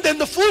the moon, then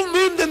the full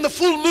moon, then the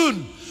full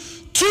moon.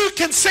 2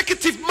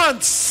 consecutive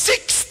months,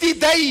 60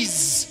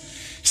 days.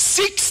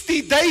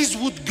 60 days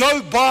would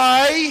go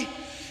by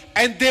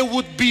and there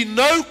would be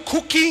no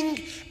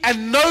cooking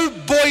and no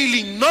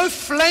boiling, no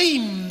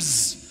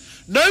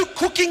flames. No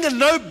cooking and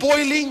no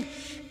boiling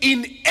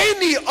in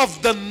any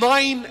of the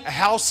 9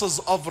 houses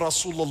of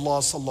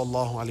Rasulullah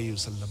sallallahu alayhi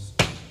wasallam.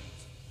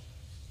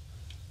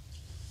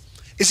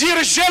 Is he a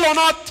rijal or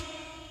not?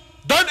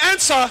 Don't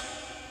answer.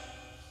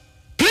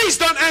 Please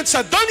don't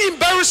answer. Don't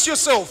embarrass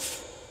yourself.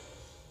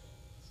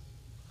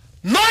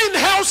 9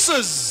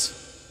 houses,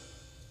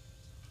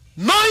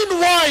 9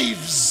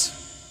 wives,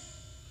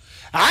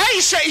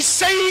 Aisha is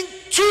saying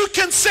 2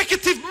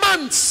 consecutive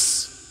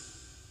months.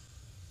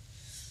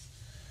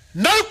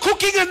 No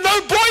cooking and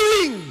no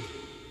boiling.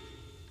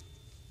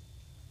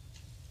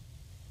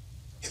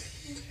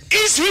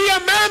 Is he a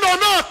man or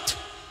not?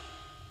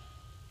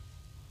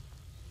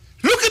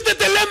 Look at the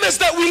dilemmas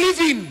that we live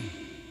in.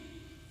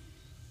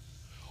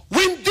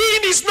 When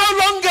deen is no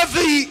longer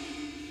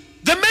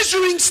the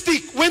measuring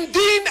stick, when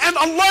deen and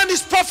Allah and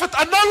His Prophet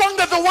are no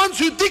longer the ones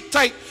who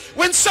dictate,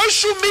 when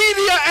social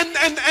media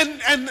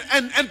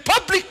and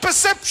public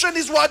perception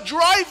is what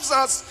drives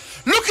us,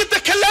 look at the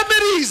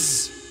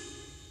calamities.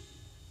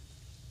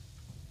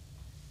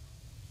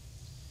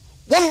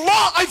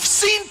 Wallah, I've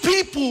seen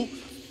people,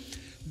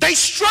 they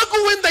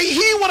struggle when they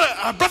hear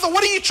brother,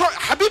 what are you trying?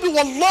 Habibi,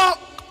 wallah,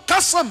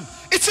 qasam.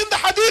 It's in the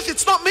hadith,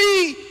 it's not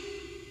me.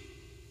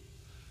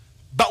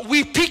 But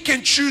we pick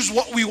and choose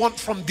what we want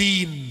from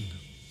deen.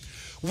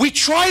 We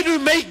try to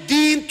make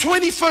deen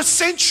 21st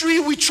century.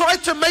 We try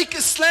to make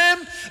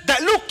Islam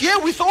that, look, yeah,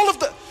 with all of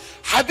the...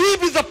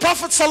 Habibi, the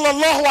Prophet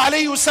sallallahu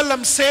alayhi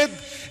wasallam said,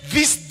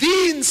 this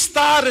deen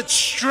started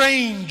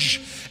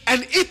strange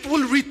and it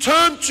will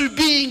return to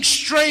being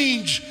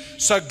strange.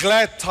 So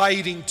glad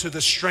tidings to the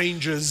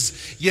strangers.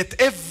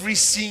 Yet every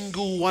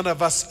single one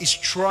of us is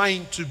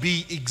trying to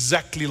be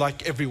exactly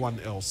like everyone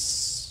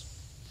else.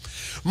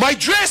 My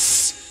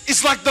dress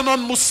is like the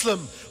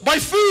non-Muslim. My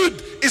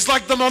food is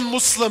like the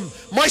non-Muslim.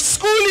 My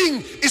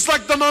schooling is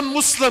like the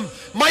non-Muslim.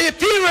 My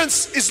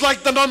appearance is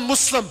like the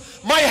non-Muslim.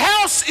 My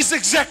house is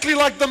exactly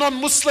like the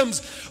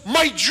non-Muslims.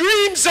 My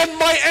dreams and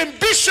my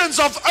ambitions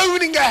of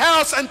owning a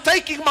house and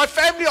taking my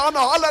family on a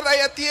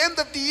holiday at the end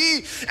of the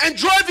year and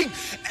driving,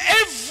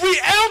 every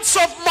ounce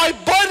of my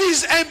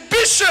body's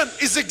ambition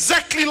is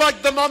exactly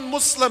like the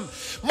non-Muslim.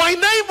 My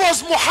name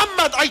was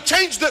Muhammad, I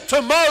changed it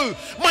to Mo.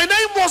 My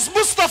name was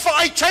Mustafa,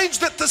 I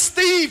changed it to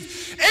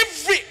Steve.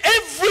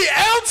 Every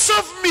ounce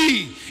of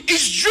me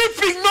is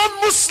dripping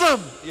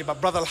non-Muslim. Yeah, but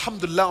brother,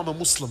 alhamdulillah, I'm a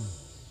Muslim.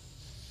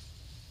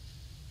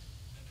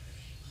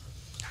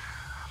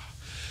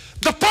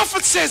 The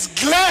Prophet says,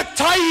 glad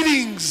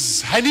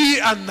tidings,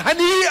 hani'an,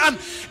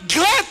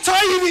 glad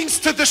tidings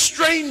to the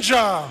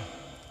stranger.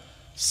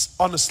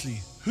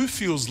 Honestly, who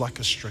feels like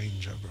a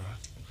stranger,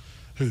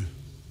 bro?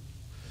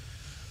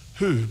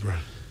 Who, bro?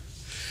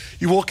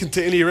 You walk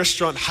into any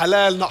restaurant,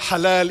 halal, not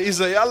halal, is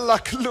a yallah,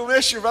 kullu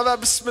meshi, brother,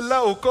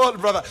 bismillah, call,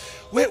 brother.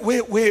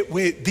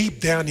 Where,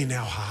 deep down in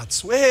our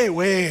hearts,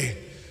 where?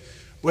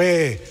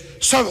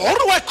 So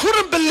Urwa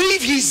couldn't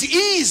believe his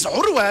ease.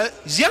 Urwa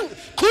is young,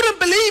 couldn't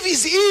believe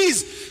his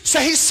ease. So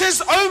he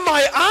says, oh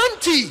my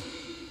auntie,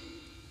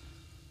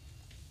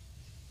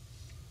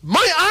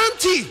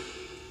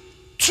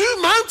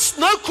 2 months,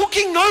 no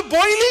cooking, no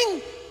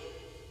boiling.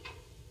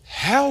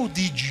 How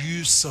did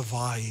you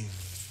survive?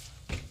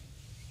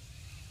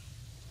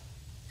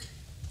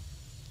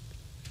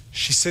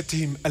 She said to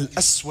him,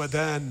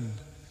 al-aswadan,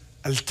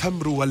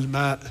 al-tamru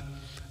wal-ma'.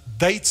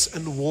 Dates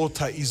and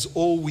water is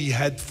all we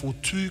had for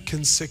 2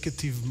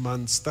 consecutive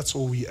months. That's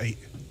all we ate.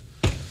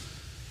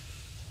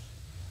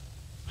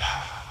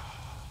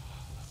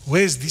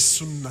 Where's this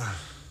sunnah?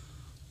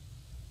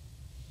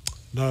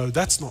 No,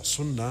 that's not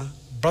sunnah.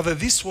 Brother,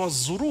 this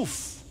was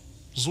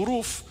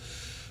zuruf.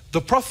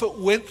 The Prophet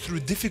went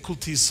through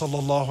difficulties,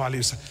 sallallahu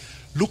alayhi wasallam.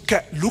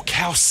 Look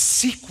how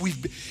sick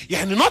we've been.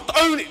 Yeah, and not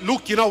only,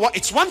 look, you know what?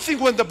 It's one thing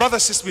when the brother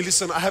says to me,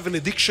 listen, I have an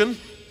addiction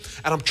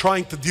and I'm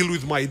trying to deal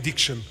with my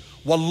addiction.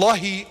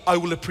 Wallahi, I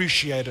will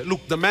appreciate it.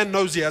 Look, the man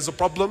knows he has a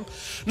problem.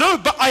 No,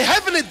 but I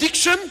have an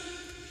addiction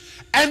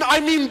and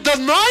I'm in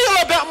denial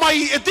about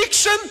my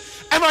addiction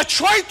and I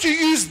try to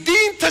use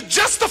deen to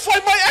justify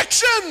my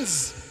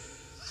actions.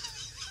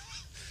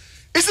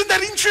 Isn't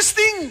that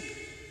interesting?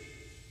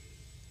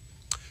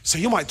 So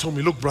you might tell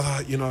me, look,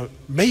 brother, you know,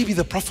 maybe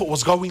the Prophet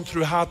was going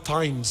through hard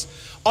times.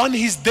 On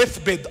his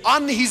deathbed,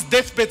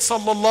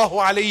 sallallahu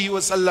alayhi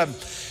wasallam.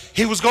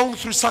 He was going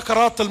through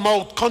sakarat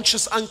al-maut,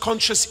 conscious,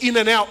 unconscious, in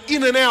and out.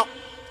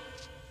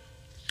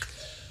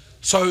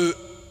 So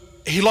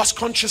he lost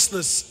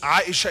consciousness.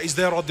 Aisha is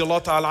there,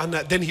 radiallahu ta'ala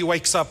anha. Then he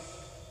wakes up.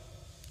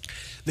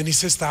 Then he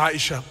says to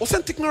Aisha,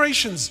 authentic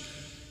narrations.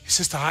 He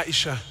says to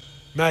Aisha,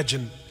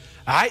 imagine,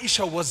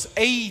 Aisha was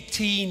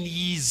 18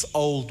 years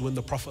old when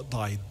the Prophet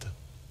died.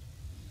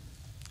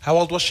 How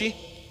old was she?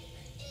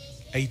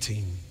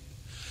 18.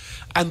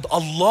 And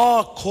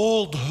Allah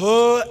called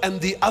her and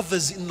the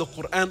others in the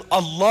Quran,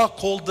 Allah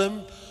called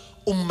them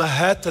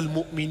Ummahat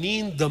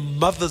al-Mu'mineen, the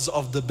mothers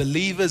of the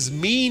believers,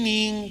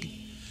 meaning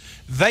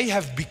they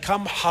have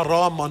become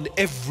haram on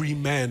every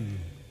man.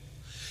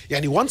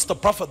 Yani once the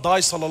Prophet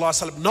dies, sallallahu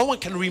alaihi wasallam, no one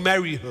can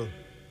remarry her.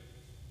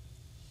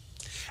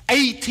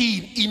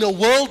 18 in a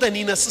world and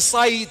in a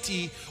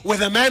society where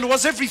the man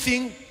was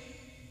everything.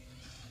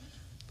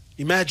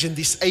 Imagine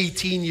this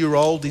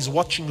 18-year-old is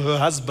watching her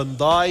husband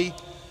die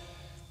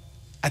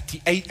at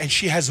the 8, and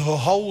she has her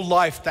whole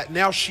life that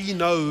now she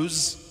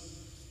knows,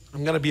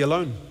 I'm going to be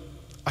alone.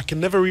 I can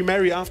never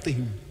remarry after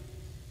him.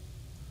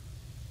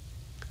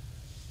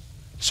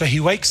 So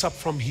he wakes up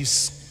from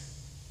his,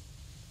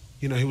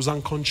 he was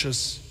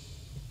unconscious.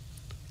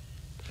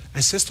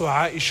 and says to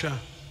Aisha,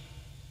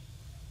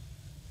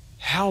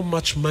 how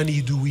much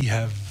money do we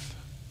have?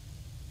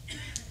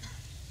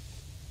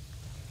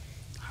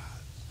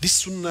 This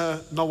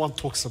sunnah no one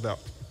talks about.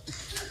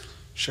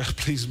 Sheikh,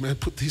 please man,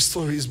 put these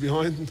stories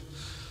behind.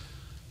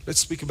 Let's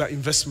speak about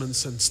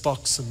investments and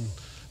stocks, and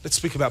let's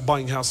speak about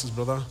buying houses,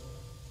 brother.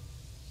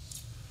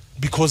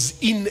 Because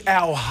in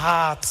our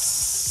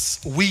hearts,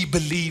 we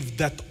believe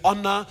that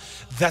honor,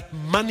 that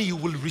money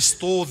will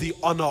restore the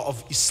honor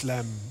of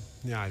Islam.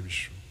 Ya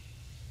Aisha.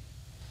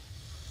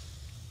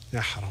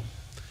 Ya haram.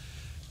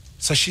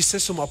 So she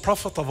says to my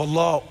Prophet of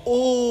Allah,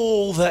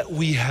 all that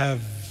we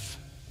have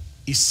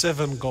is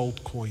 7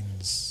 gold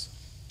coins.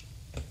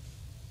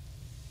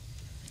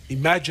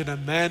 Imagine a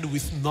man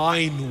with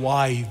 9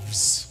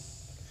 wives.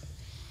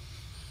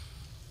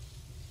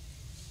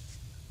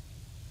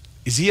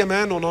 Is he a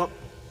man or not?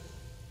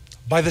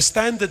 By the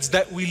standards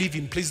that we live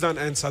in, please don't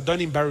answer,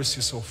 don't embarrass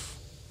yourself.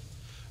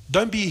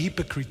 Don't be a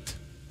hypocrite.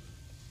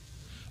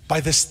 By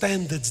the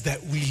standards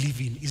that we live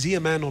in, is he a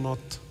man or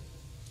not?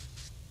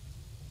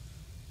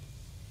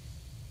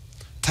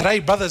 Today,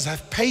 brothers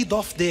have paid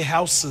off their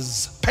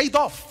houses, paid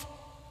off.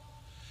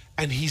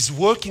 And he's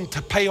working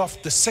to pay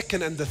off the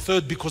second and the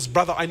third because,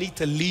 brother, I need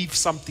to leave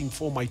something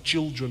for my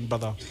children,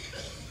 brother.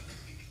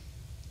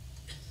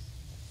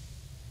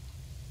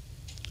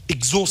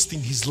 Exhausting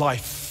his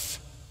life.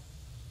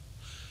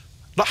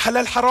 Not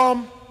halal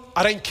haram.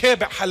 I don't care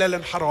about halal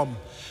and haram.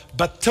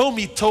 But tell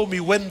me,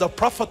 when the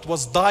Prophet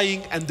was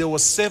dying and there were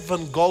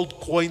 7 gold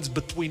coins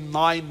between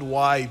 9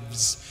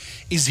 wives,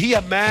 is he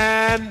a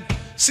man?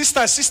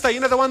 Sister, you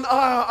know the one,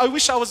 I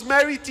wish I was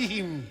married to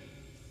him.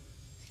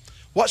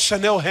 What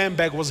Chanel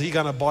handbag was he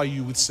going to buy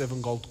you with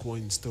 7 gold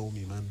coins? Tell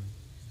me, man.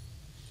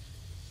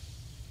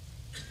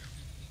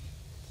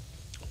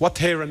 What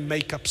hair and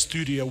makeup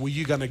studio were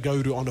you going to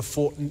go to on a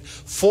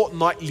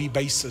fortnightly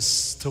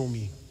basis? Tell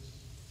me.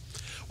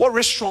 What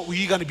restaurant were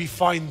you going to be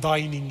fine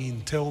dining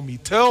in? Tell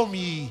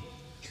me.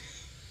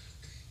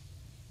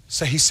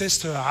 So he says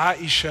to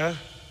Aisha,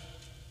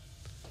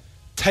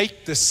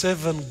 take the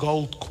 7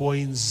 gold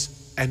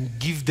coins and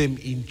give them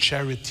in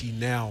charity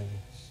now.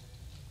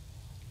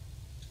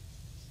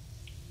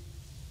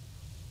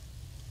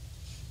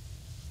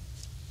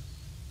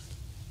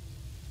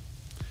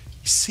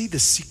 You see the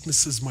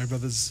sicknesses, my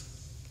brothers?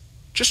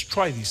 Just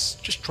try this.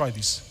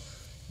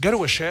 Go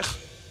to a sheikh.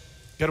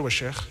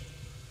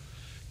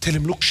 Tell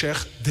him, look, sheikh,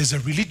 there's a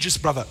religious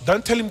brother.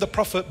 Don't tell him the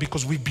Prophet,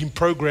 because we've been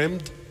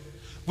programmed.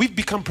 We've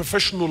become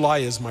professional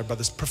liars, my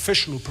brothers.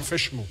 Professional.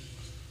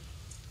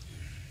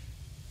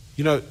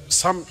 You know,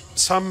 some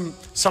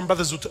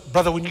brothers would,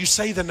 brother, when you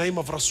say the name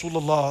of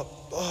Rasulullah,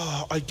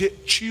 I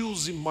get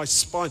chills in my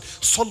spine.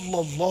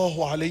 Sallallahu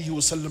alayhi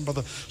wasallam,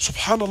 brother.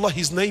 Subhanallah,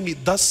 his name,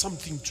 it does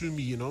something to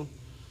me, you know.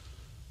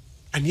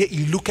 And yet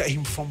you look at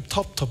him from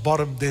top to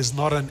bottom, there's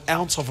not an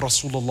ounce of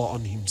Rasulullah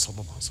on him,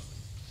 sallallahu alayhi wasallam.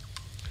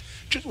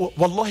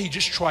 Wallahi,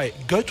 just try it.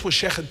 Go to a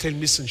sheikh and tell him,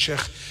 listen, sheikh,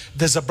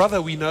 there's a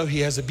brother we know, he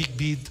has a big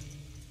beard.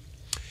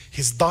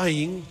 He's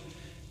dying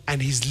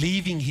and he's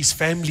leaving his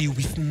family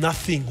with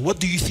nothing. What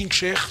do you think,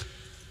 sheikh?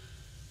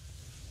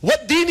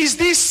 What deen is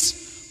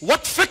this?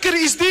 What fikr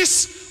is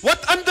this?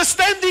 What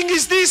understanding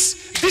is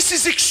this? This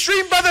is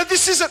extreme, brother.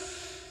 This is a...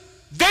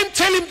 Then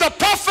tell him the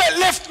Prophet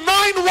left 9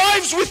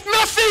 wives with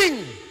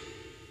nothing.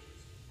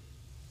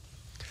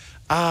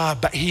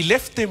 But he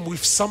left them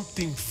with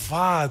something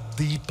far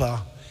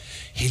deeper.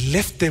 He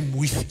left them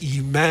with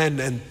iman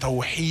and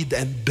tawheed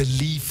and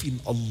belief in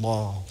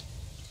Allah.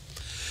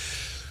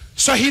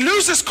 So he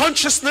loses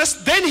consciousness,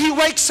 then he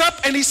wakes up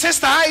and he says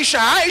to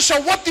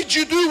Aisha, what did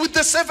you do with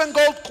the 7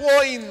 gold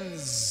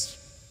coins?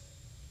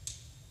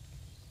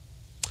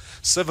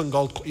 7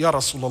 gold coins. Ya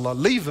Rasulullah,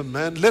 leave him,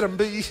 man, let him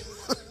be.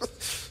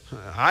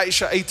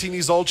 Aisha, 18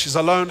 years old, she's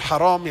alone,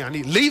 haram,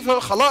 leave her,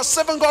 khalas,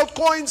 7 gold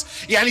coins.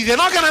 They're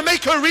not going to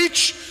make her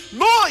rich.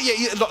 No,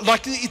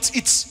 like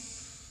it's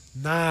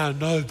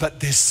no,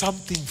 but there's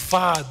something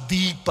far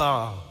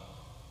deeper.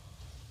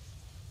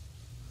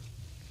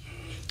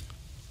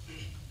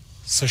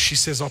 So she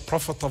says, oh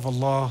Prophet of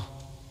Allah,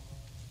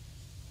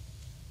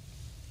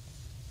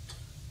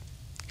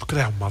 look at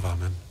our mother,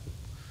 man.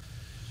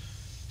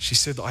 She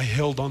said, I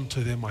held on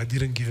to them, I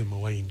didn't give them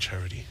away in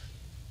charity.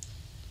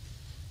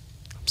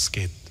 I'm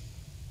scared.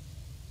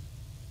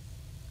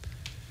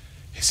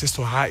 He says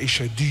to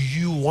Aisha, do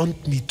you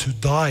want me to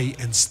die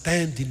and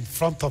stand in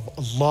front of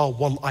Allah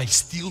while I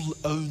still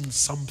own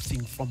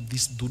something from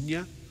this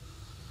dunya?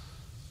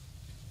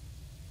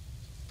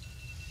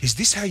 Is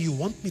this how you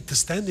want me to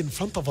stand in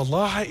front of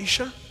Allah,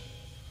 Aisha?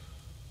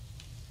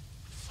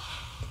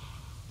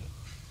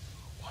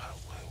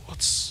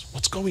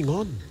 What's going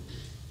on?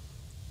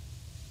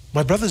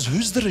 My brothers,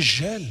 who's the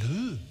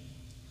Rijal?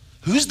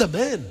 Who's the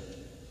man?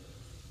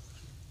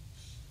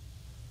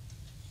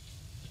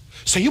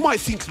 So you might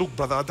think, look,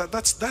 brother,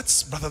 that's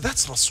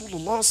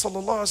Rasulullah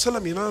sallallahu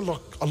alaihi wasallam,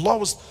 like Allah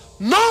was.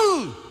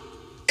 No!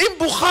 In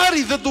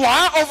Bukhari, the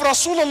dua of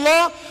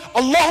Rasulullah,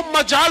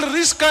 Allahumma ja'al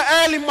rizqa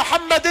ali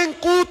Muhammadin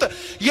quta.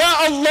 Ya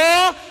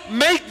Allah,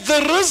 make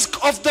the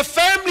rizq of the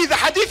family. The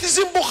hadith is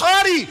in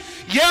Bukhari.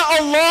 Ya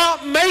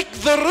Allah, make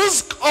the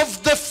rizq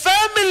of the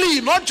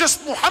family, not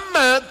just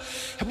Muhammad.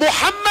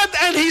 Muhammad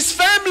and his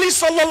family,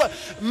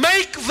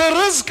 make the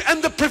rizq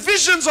and the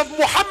provisions of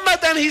Muhammad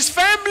and his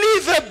family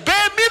the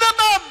bare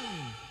minimum.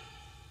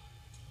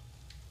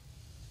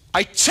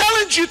 I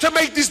challenge you to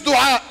make this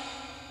dua.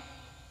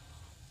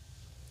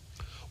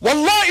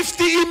 Wallah, if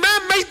the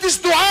Imam made this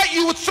dua,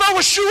 you would throw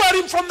a shoe at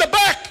him from the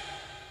back.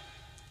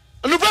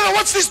 And brother,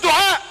 what's this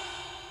dua?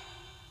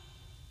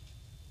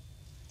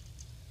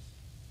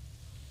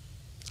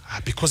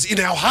 Because in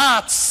our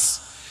hearts,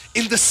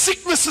 in the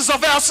sicknesses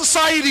of our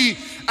society,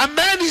 a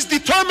man is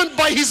determined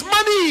by his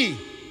money.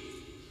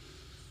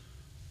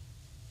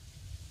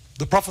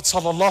 The Prophet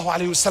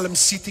ﷺ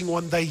sitting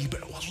one day,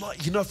 but wallah,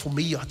 you know, for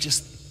me,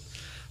 it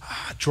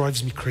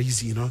drives me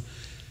crazy, you know.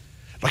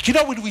 Like, you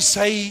know, when we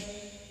say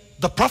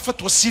the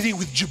Prophet was sitting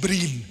with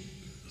Jibreel,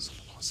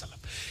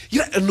 you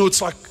know, and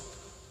it's like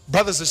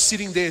brothers are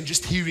sitting there and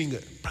just hearing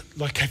it.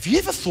 Like, have you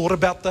ever thought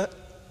about that?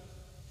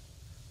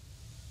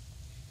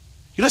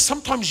 You know,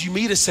 sometimes you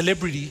meet a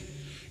celebrity,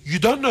 you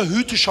don't know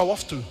who to show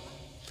off to.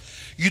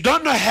 You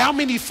don't know how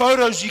many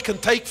photos you can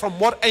take from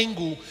what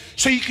angle,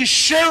 so you can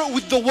share it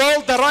with the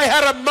world that I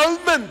had a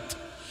moment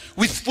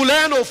with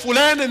Fulan or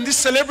Fulan and this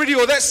celebrity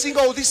or that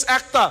singer or this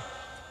actor.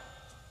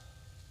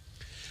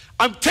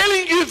 I'm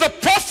telling you, the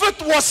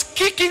Prophet was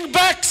kicking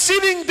back,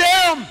 sitting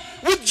down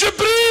with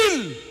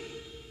Jibreel.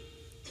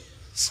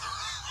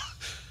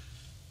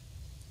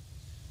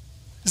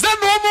 Is that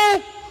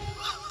normal?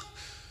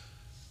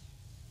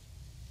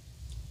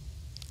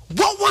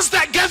 What was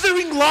that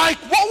gathering like?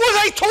 What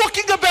were they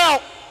talking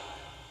about?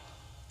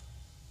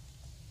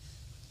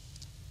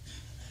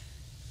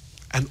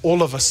 And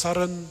all of a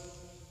sudden,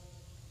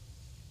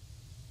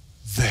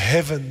 the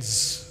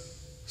heavens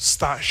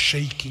start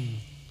shaking.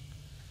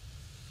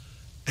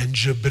 And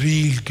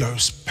Jibreel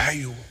goes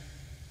pale.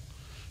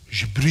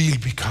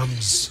 Jibreel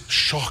becomes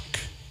shocked.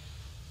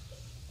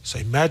 So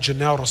imagine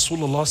now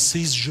Rasulullah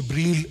sees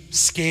Jibreel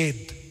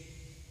scared.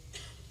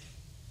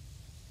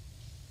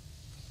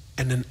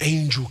 And an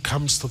angel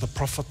comes to the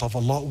Prophet of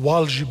Allah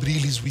while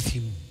Jibreel is with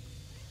him.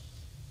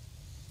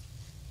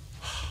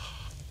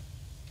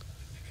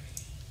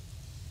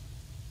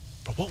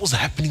 But what was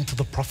happening to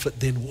the Prophet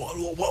then?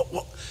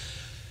 What?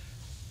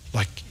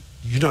 Like,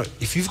 you know,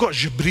 if you've got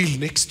Jibreel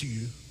next to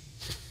you,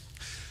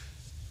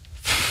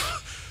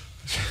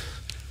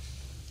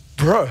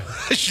 bro,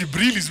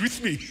 Jibreel is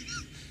with me.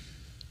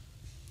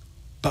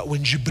 But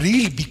when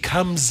Jibreel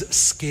becomes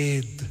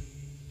scared,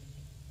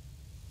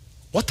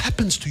 what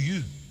happens to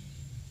you?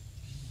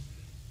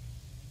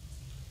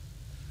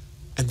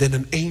 And then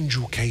an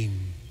angel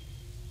came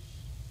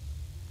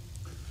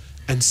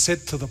and said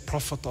to the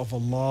Prophet of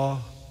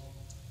Allah,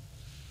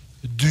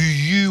 do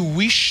you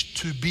wish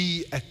to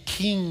be a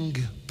king,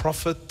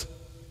 Prophet?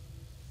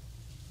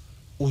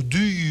 Or do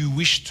you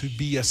wish to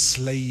be a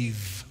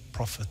slave,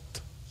 Prophet?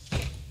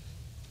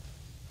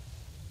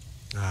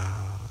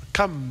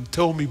 Come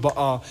tell me,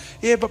 but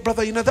yeah, but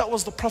brother, you know, that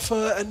was the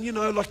Prophet, and you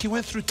know, like he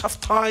went through tough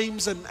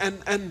times,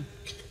 and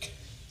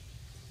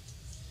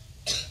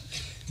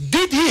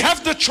did he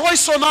have the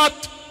choice or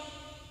not?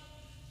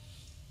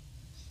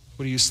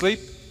 Were you asleep?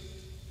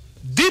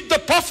 Did the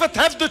Prophet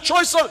have the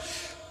choice or?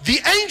 The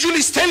angel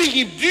is telling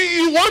him, do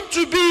you want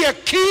to be a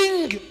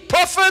king,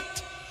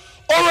 prophet,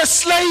 or a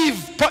slave?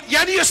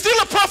 Yani, you're still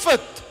a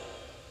prophet.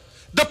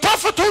 The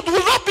prophethood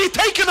will not be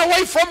taken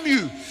away from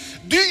you.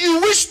 Do you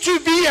wish to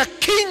be a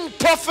king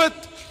prophet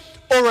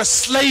or a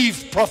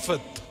slave prophet?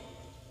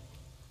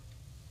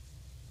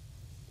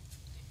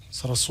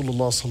 So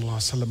Rasulullah sallallahu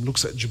alaihi wasallam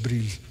looks at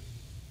Jibreel.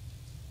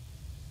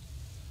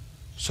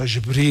 So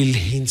Jibreel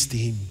hints to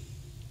him,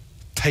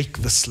 take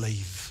the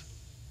slave.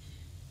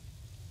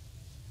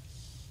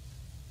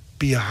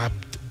 Be a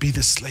abd, be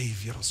the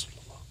slave, Ya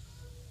Rasulullah.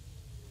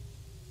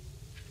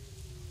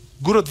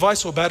 Good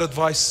advice or bad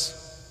advice?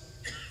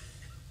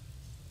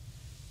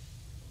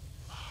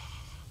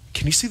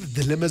 Can you see the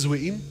dilemmas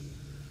we're in?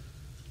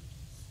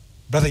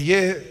 Brother,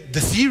 yeah, the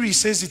theory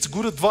says it's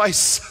good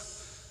advice,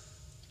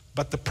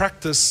 but the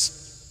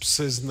practice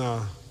says,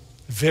 nah,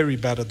 very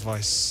bad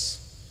advice.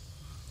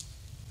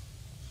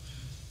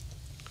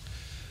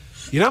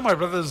 You know, my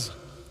brothers,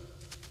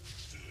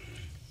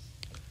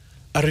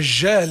 a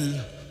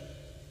rijal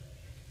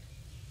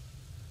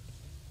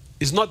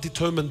is not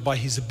determined by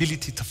his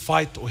ability to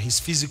fight or his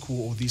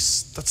physical or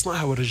this. That's not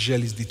how a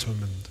rijal is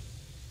determined.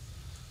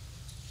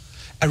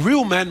 A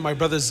real man, my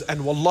brothers,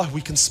 and wallah, we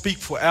can speak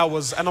for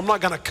hours, and I'm not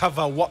going to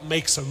cover what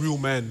makes a real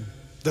man.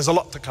 There's a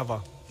lot to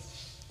cover.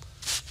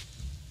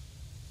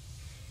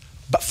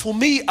 But for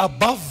me,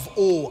 above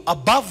all,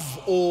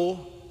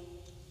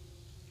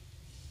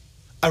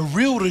 a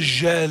real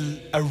rijal,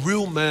 a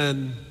real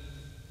man,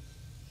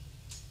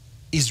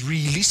 is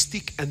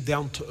realistic and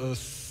down to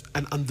earth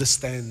and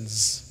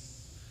understands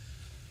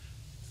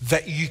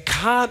that you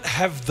can't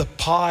have the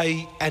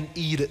pie and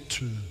eat it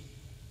too.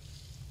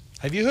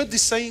 Have you heard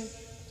this saying?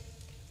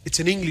 It's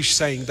an English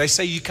saying. They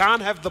say you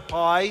can't have the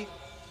pie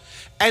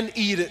and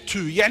eat it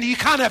too. Yeah, you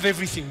can't have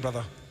everything,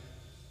 brother.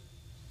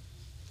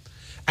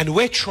 And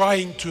we're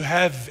trying to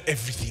have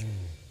everything.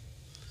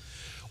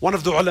 One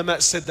of the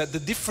ulama said that the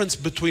difference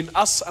between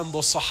us and the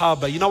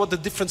Sahaba, you know what the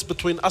difference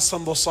between us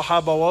and the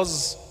Sahaba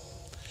was?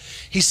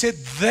 He said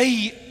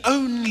they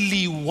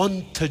only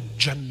wanted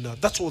Jannah.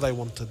 That's all they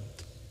wanted.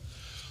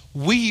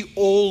 We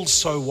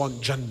also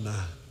want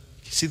Jannah.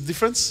 You see the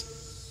difference?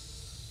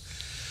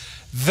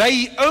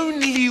 They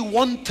only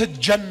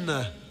wanted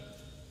Jannah.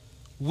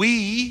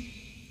 We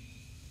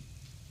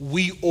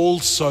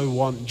also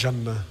want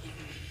Jannah.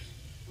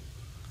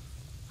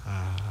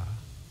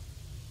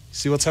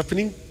 See what's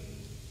happening?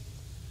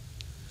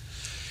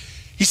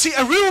 You see,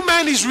 a real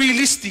man is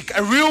realistic.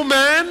 A real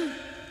man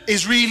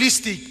is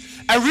realistic.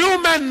 A real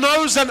man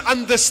knows and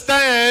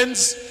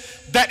understands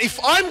that if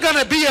I'm going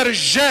to be a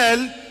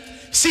rijal,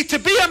 see, to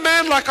be a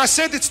man, like I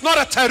said, it's not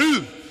a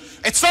taru.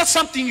 It's not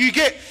something you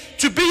get.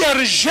 To be a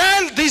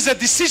rijal, these are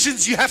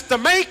decisions you have to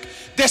make.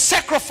 There's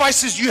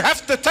sacrifices you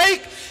have to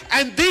take.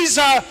 And this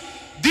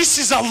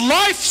is a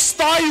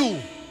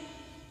lifestyle.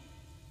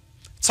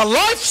 It's a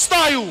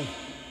lifestyle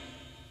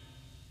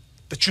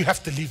that you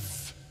have to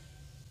live.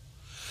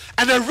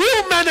 And a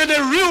real man and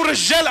a real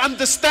rijal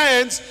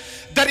understands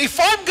that if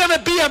I'm going to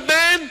be a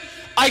man,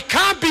 I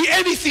can't be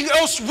anything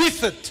else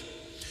with it.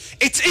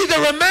 It's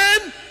either a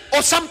man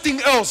or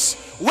something else.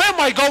 Where am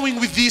I going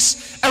with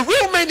this? A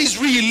real man is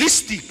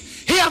realistic.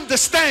 He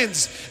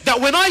understands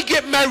that when I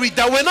get married,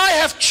 that when I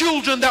have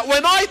children, that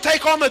when I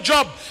take on a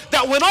job,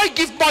 that when I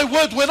give my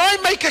word, when I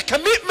make a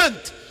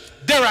commitment,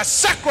 there are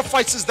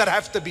sacrifices that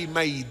have to be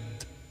made.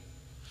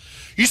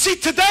 You see,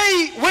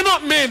 today, we're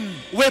not men,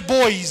 we're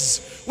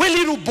boys. We're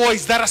little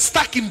boys that are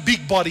stuck in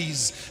big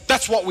bodies.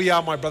 That's what we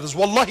are, my brothers.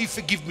 Wallahi,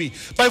 forgive me.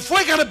 But if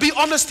we're going to be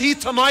honest here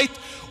tonight,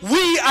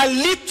 we are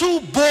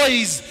little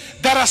boys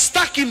that are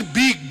stuck in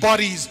big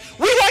bodies.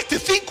 We like to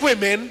think we're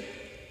men.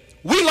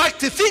 We like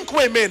to think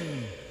we're men.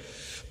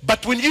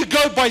 But when you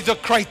go by the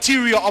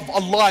criteria of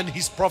Allah and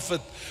His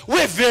Prophet,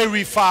 we're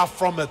very far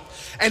from it.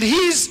 And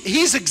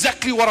here's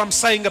exactly what I'm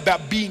saying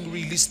about being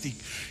realistic.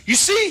 You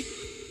see,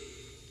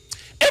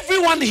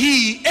 everyone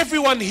here,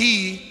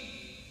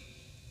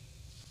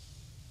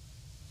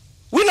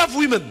 we love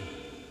women.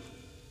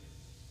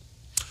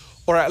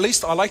 Or at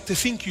least I like to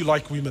think you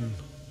like women.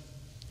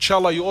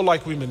 Inshallah, you all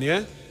like women,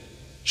 yeah?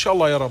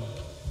 Inshallah, ya Rabb.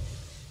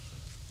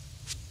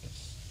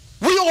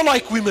 We all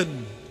like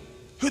women.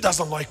 Who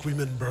doesn't like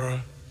women,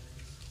 bro?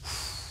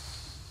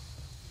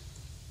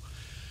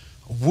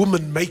 A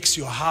woman makes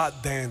your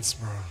heart dance,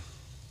 bro.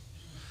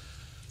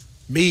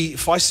 Me,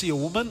 if I see a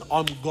woman,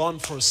 I'm gone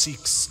for a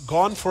 6.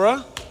 Gone for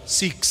a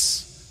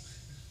 6.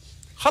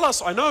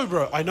 Khalas, I know,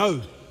 bro, I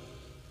know.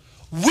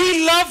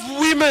 We love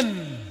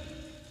women.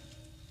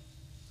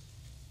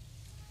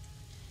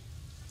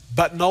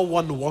 But no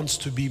one wants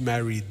to be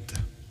married.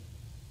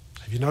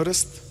 Have you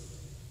noticed?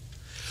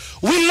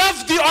 We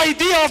love the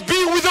idea of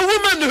being with a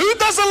woman. Who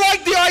doesn't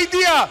like the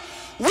idea?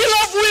 We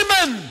love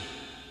women.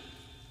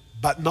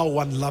 But no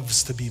one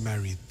loves to be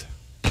married.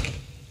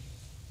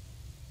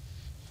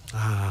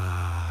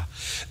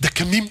 The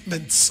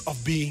commitments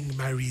of being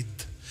married.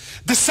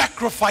 The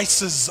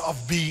sacrifices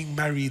of being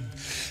married.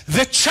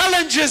 The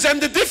challenges and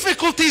the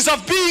difficulties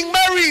of being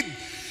married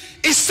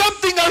is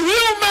something a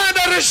real man,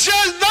 a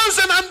rijal, knows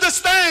and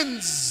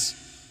understands.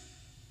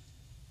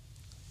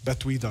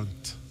 But we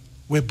don't.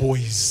 We're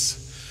boys.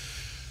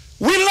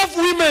 We love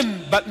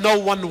women, but no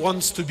one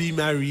wants to be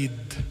married.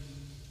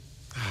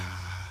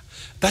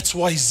 That's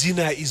why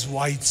zina is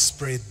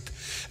widespread.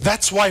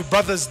 That's why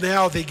brothers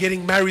now, they're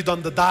getting married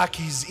on the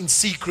darkies in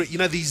secret. You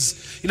know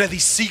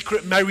these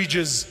secret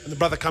marriages. And the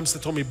brother comes to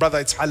tell me, brother,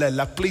 it's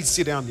halal. Please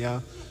sit down,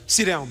 yeah?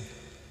 Sit down.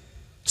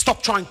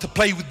 Stop trying to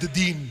play with the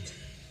deen.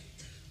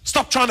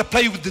 Stop trying to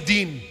play with the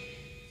deen.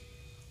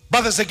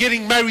 Brothers are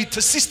getting married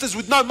to sisters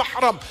with no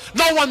mahram.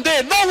 No one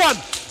there, no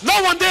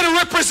one there to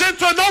represent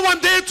her, no one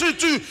there to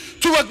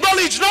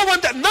acknowledge, no one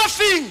there,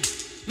 nothing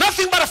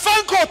but a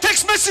phone call,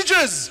 text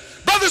messages.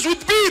 Brothers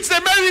with beads,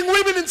 they're marrying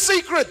women in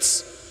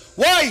secrets.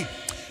 Why?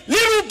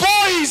 Little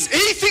boys,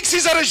 he thinks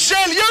he's a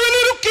rijal. You're a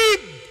little kid.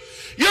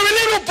 You're a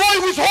little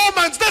boy with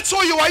hormones, that's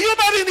all you are. You're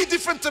not any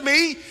different to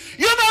me.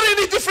 You're not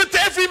any different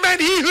to every man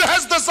here who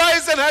has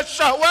desires and has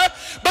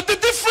shahwat. But the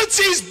difference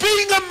is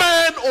being a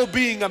man or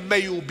being a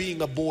male,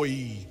 being a boy.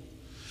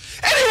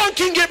 Anyone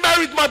can get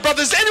married, my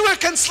brothers. Anyone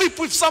can sleep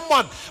with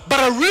someone. But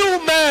a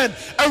real man,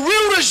 a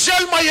real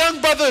rijal, my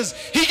young brothers,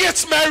 he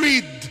gets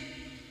married.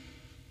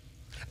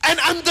 And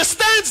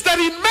understands that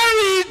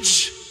in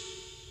marriage,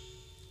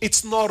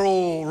 it's not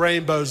all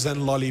rainbows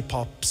and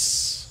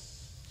lollipops.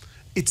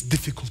 It's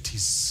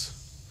difficulties.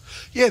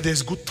 Yeah,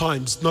 there's good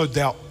times, no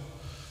doubt.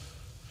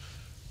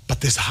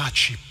 But there's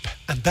hardship.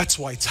 And that's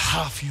why it's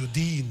half your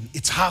deen.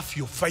 It's half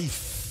your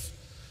faith.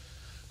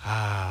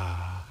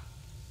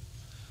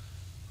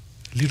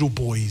 Little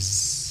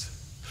boys.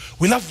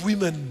 We love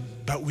women,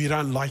 but we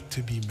don't like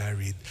to be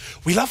married.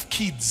 We love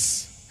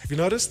kids. Have Have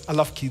you noticed? I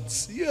love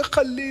kids. Ya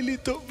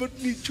khalili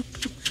ta'barni chuk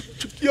chuk chuk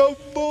chuk ya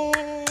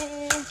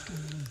Allah.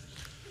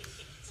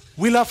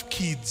 We love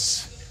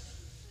kids,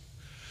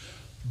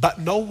 but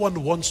no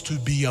one wants to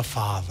be a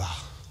father.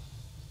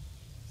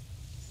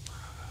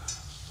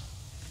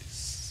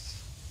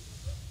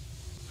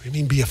 What do you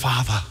mean be a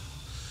father?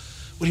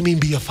 What do you mean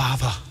be a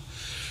father?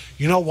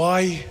 You know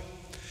why?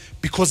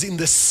 Because in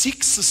the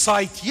Sikh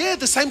society,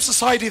 the same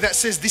society that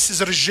says this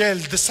is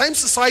Rijal, the same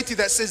society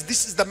that says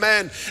this is the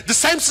man, the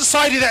same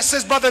society that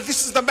says, brother,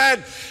 this is the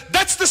man,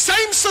 that's the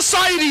same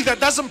society that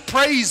doesn't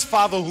praise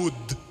fatherhood.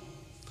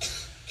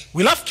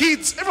 We love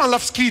kids, everyone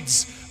loves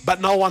kids,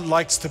 but no one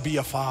likes to be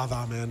a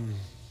father, man.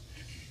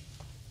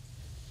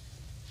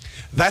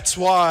 That's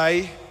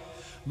why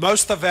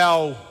most of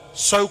our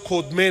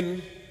so-called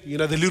men, you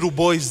know, the little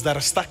boys that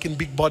are stuck in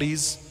big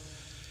bodies,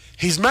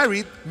 he's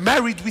married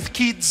with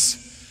kids,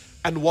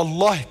 and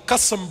wallahi,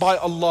 qasam by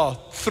Allah,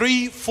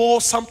 3,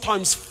 4,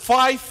 sometimes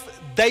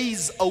 5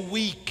 days a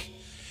week,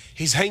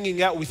 he's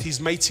hanging out with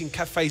his mates in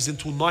cafes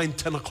until 9,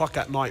 10 o'clock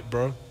at night,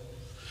 bro,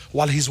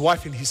 while his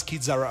wife and his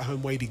kids are at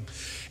home waiting.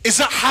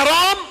 Is it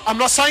haram? I'm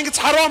not saying it's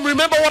haram.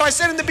 Remember what I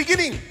said in the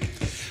beginning.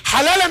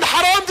 Halal and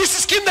haram, this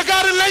is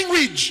kindergarten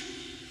language.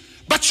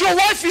 But your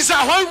wife is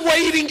at home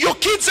waiting, your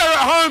kids are at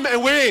home,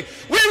 and where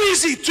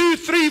is he? 2,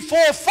 3,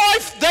 4,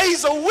 5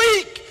 days a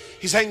week.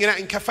 He's hanging out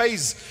in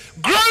cafes.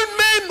 Grown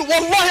men,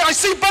 wallahi, I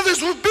see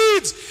brothers with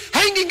beards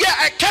hanging out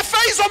at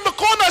cafes on the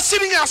corner,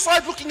 sitting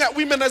outside looking at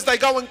women as they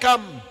go and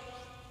come.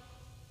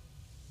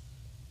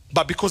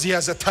 But because he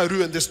has a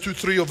taru and there's 2,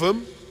 3 of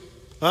them,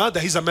 that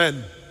he's a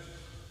man.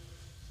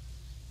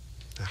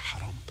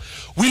 Haram.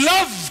 We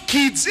love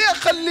kids,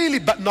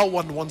 but no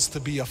one wants to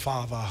be a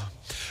father.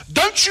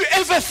 Don't you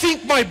ever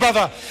think, my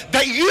brother,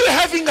 that you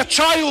having a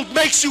child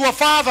makes you a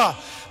father.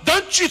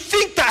 Don't you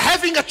think that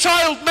having a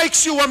child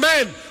makes you a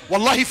man?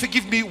 Wallahi,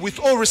 forgive me, with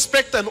all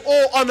respect and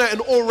all honor and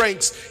all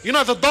ranks. You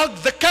know the dog,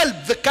 the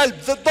kalb,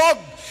 the dog,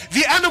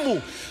 the animal.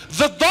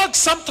 The dog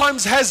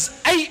sometimes has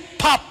 8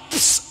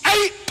 pups,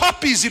 8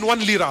 puppies in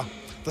 1 lira.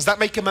 Does that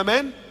make him a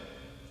man?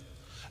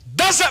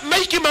 Does that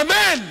make him a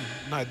man?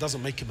 No, it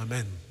doesn't make him a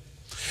man.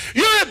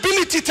 Your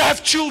ability to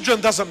have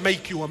children doesn't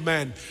make you a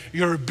man.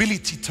 Your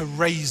ability to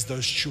raise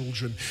those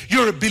children,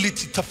 your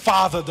ability to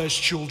father those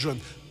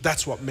children,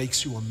 that's what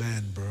makes you a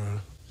man,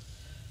 bro.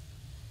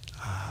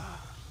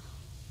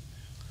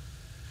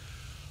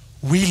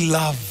 We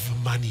love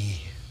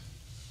money,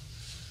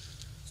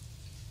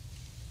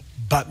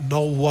 but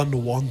no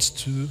one wants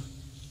to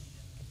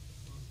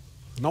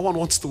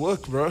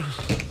work, bro.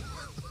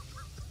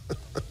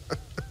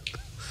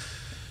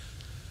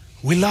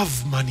 We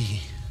love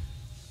money,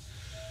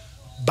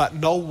 but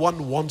no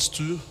one wants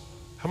to.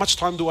 How much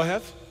time do I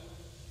have?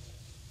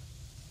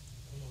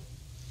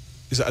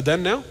 Is it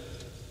Adhan now?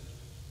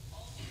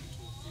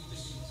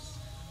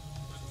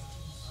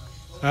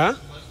 Huh?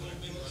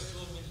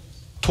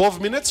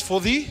 12 minutes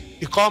for the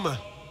Iqamah.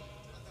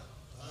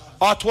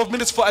 12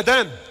 minutes for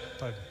Adhan.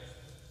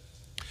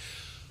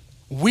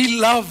 We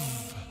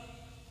love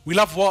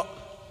what?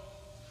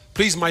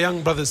 Please, my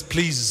young brothers,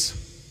 please.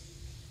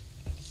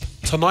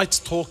 Tonight's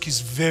talk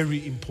is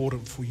very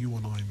important for you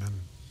and I,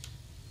 man.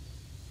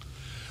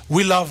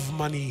 We love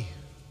money,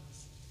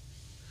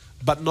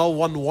 but no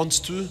one wants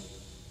to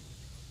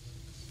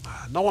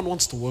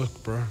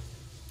work, bro.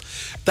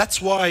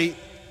 That's why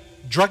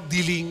drug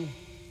dealing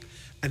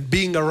and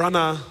being a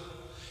runner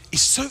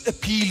is so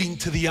appealing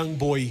to the young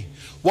boy.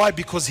 Why?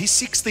 Because he's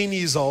 16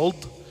 years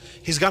old.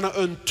 He's going to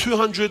earn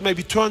 $200,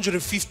 maybe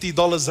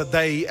 $250 a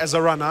day as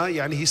a runner.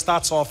 And he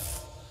starts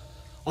off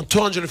on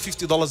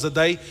 $250 a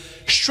day.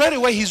 Straight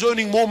away, he's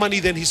earning more money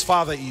than his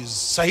father is.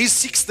 So he's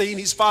 16,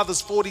 his father's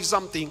 40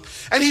 something,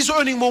 and he's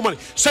earning more money.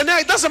 So now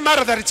it doesn't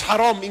matter that it's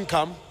haram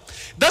income.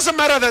 Doesn't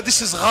matter that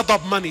this is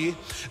ghadab money.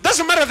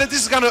 Doesn't matter that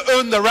this is going to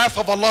earn the wrath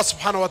of Allah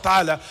subhanahu wa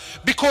ta'ala.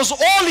 Because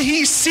all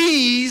he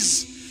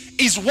sees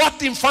is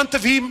what in front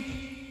of him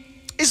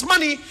is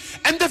money.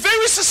 And the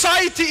very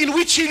society in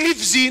which he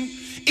lives in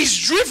is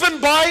driven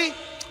by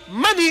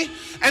money.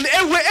 And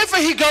wherever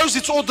he goes,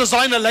 it's all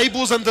designer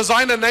labels and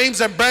designer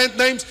names and brand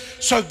names.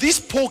 So this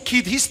poor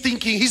kid, he's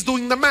thinking, he's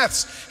doing the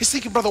maths. He's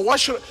thinking, brother, why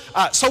should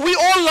so we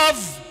all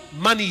love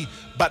money,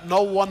 but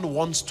no one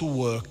wants to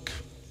work.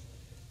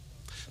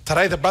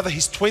 Today, the brother,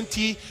 he's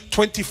 20,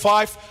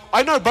 25.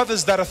 I know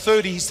brothers that are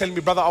 30. He's telling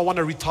me, brother, I want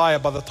to retire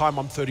by the time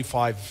I'm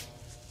 35.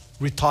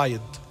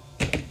 Retired.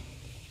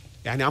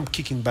 Yani I'm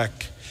kicking back.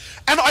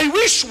 And I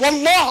wish,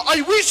 wallah,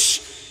 I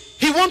wish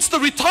he wants to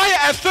retire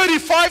at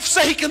 35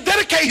 so he can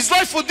dedicate his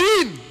life for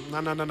deen.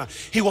 No.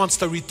 He wants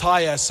to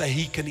retire so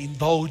he can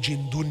indulge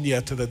in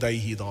dunya to the day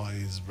he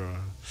dies, bro.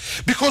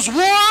 Because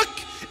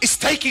work is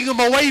taking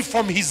him away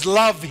from his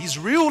love, his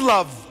real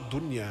love,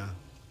 dunya.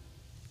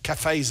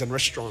 Cafes and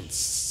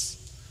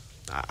restaurants,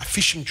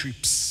 fishing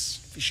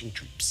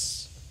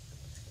trips,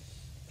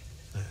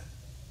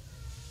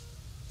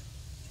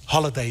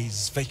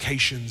 holidays,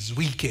 vacations,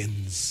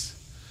 weekends.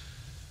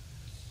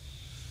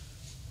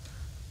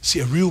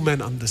 See, a real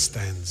man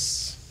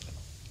understands.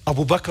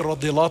 Abu Bakr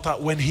radiallahu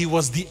ta'ala, when he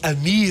was the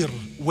Amir,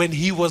 when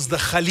he was the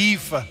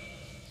Khalifa,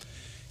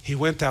 he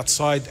went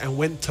outside and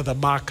went to the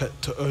market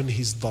to earn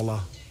his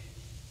dollar.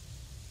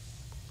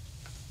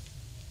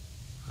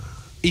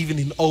 Even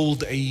in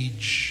old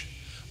age,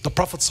 the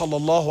Prophet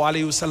sallallahu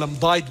alaihi wasallam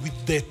died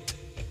with debt.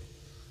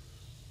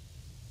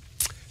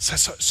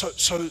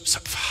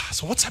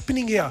 So what's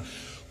happening here?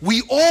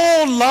 We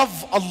all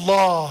love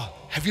Allah.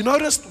 Have you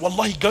noticed?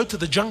 Wallahi, go to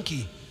the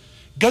junkie,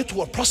 go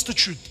to a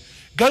prostitute,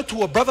 go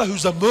to a brother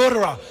who's a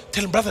murderer.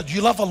 Tell him, brother, do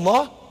you love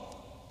Allah?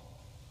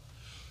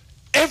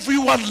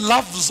 Everyone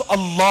loves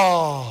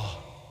Allah,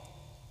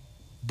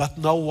 but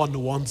no one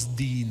wants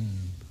deen.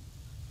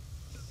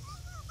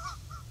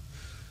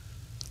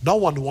 No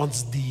one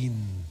wants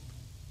deen.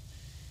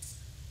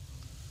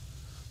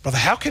 Brother,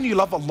 how can you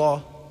love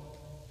Allah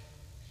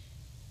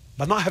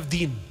but not have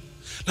deen?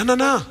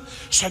 No.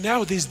 So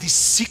now there's this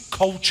sick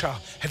culture.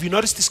 Have you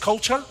noticed this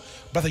culture?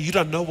 Brother, you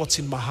don't know what's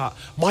in my heart.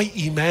 My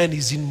iman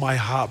is in my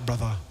heart,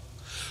 brother.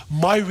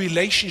 My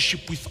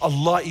relationship with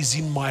Allah is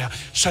in my heart.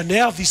 So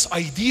now this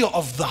idea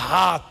of the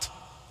heart,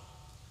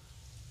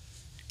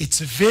 it's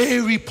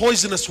very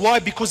poisonous. Why?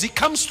 Because it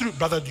comes through.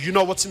 Brother, do you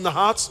know what's in the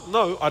hearts?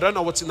 No, I don't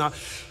know what's in the heart.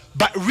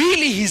 But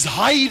really he's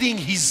hiding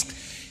his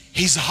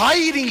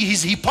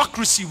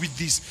hypocrisy with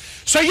this.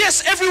 So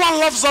yes, everyone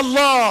loves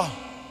Allah,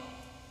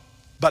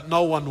 but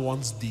no one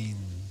wants deen.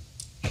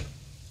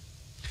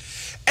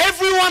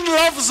 Everyone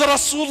loves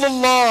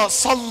Rasulullah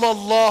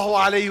sallallahu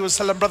alayhi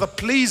wasallam. Brother,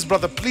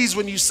 please,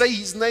 when you say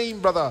his name,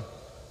 brother.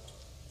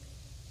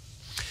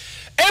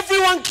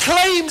 Everyone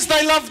claims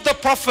they love the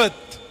Prophet,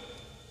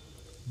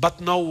 but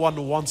no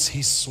one wants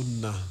his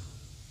sunnah.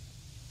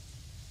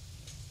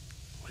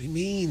 What do you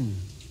mean?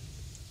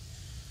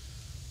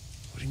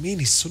 What do you mean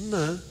his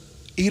sunnah?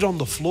 Eat on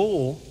the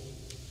floor,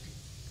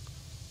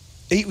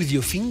 eat with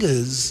your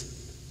fingers,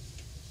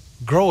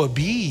 grow a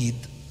beard,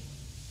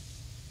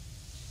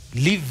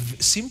 live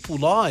simple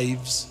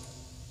lives.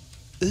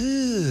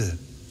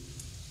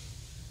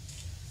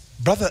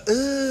 Brother,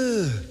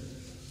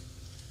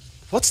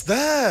 what's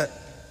that?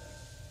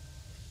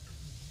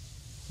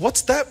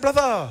 What's that,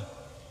 brother?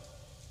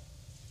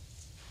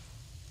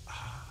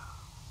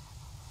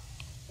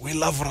 We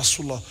love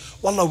Rasulullah.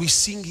 Wallah, we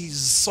sing his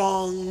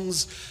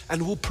songs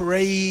and we'll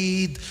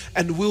parade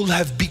and we'll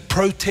have big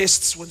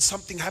protests when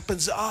something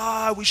happens.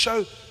 We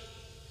show.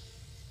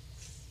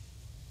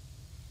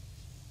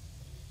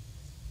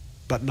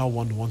 But no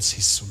one wants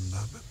his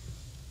sunnah.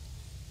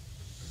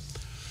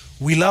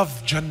 We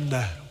love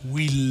Jannah.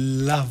 We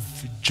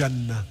love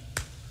Jannah.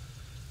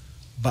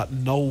 But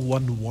no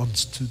one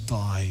wants to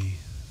die.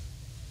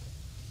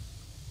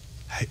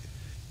 Hey,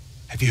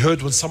 have you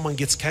heard when someone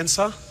gets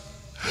cancer?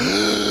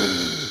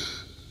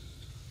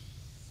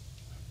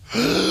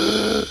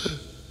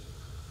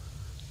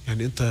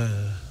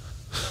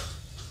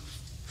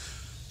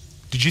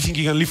 Did you think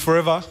you're going to live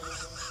forever?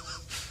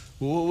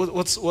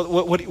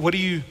 What do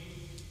you?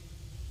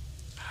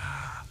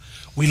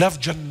 We love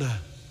Jannah,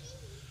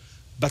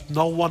 but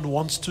no one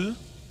wants to.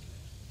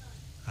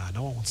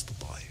 No one wants to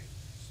die.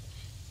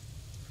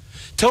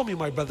 Tell me,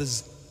 my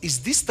brothers, is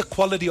this the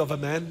quality of a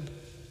man?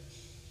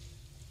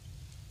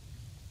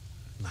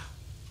 No.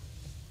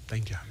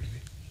 Thank you,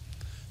 Habibi.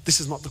 This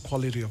is not the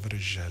quality of a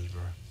rijal,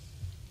 bro.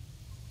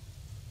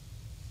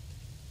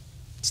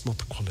 It's not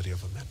the quality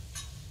of a man.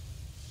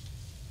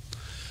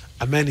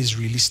 A man is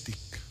realistic.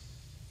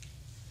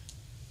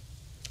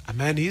 A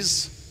man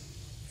is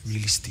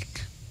realistic.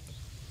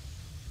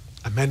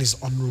 A man is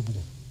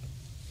honorable.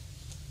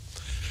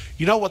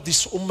 You know what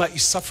this ummah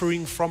is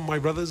suffering from, my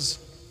brothers?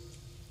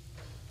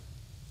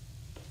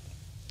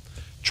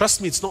 Trust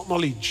me, it's not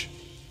knowledge.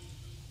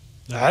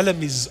 The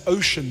alam is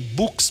ocean,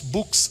 books,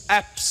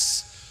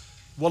 apps.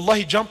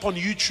 Wallahi, jump on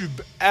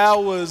YouTube,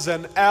 hours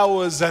and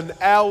hours and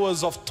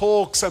hours of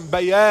talks and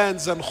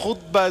bayans and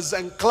khutbahs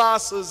and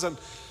classes, and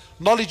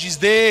knowledge is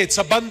there, it's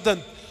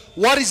abundant.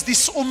 What is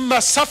this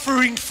ummah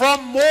suffering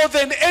from more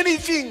than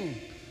anything?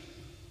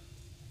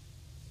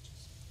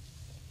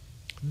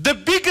 The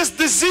biggest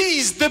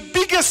disease, the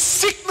biggest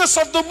sickness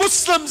of the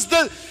Muslims,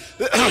 the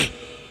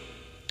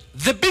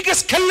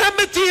biggest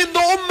calamity in the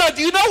ummah,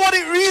 do you know what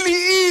it really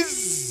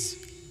is?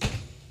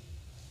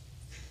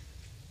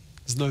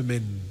 There's no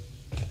men.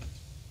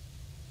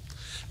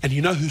 And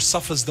you know who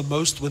suffers the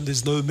most when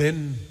there's no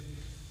men?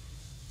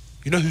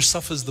 You know who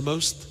suffers the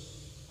most?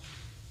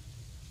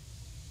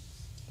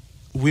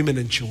 Women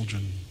and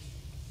children.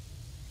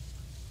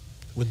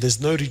 When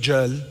there's no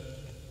rijal,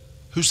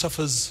 who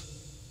suffers?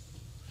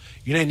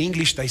 You know, in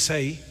English they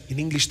say,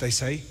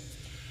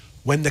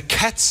 when the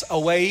cat's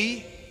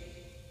away,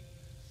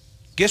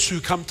 guess who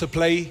come to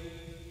play?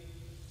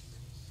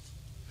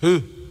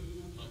 Who?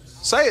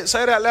 Say it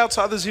out loud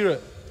so others hear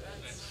it.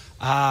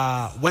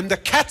 When the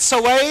cat's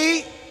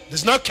away,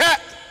 there's no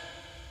cat.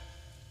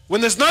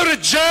 When there's no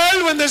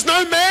rijal, when there's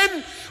no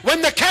men,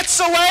 when the cat's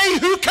away,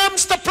 who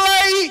comes to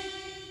play?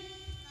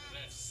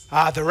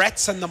 The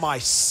rats and the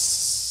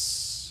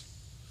mice.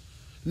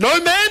 No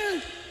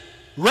men,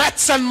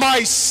 rats and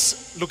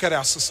mice. Look at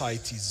our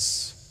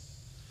societies.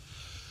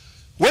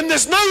 When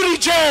there's no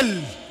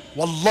rijal,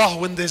 wallah,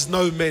 when there's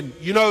no men.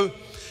 You know,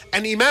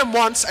 an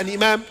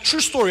imam, true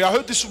story, I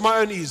heard this with my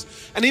own ears.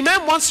 An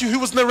imam once who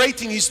was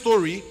narrating his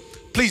story,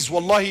 please,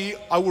 wallahi,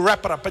 I will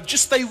wrap it up, but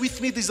just stay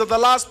with me. These are the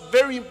last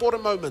very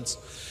important moments.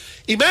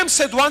 Imam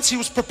said once he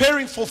was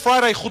preparing for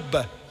Friday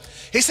khutbah.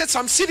 He said, so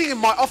I'm sitting in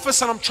my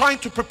office and I'm trying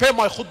to prepare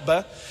my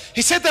khutbah.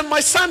 He said, then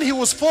my son, he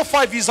was 4 or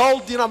 5 years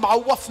old, you know,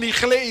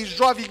 he's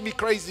driving me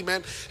crazy,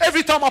 man.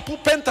 Every time I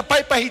put pen to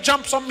paper, he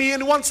jumps on me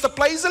and he wants to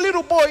play. He's a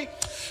little boy.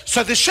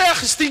 So the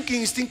sheikh is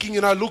thinking,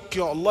 you know, look,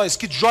 ya Allah, this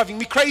kid's driving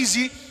me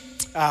crazy.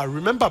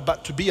 Remember,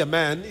 but to be a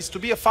man is to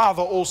be a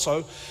father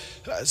also.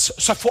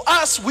 So for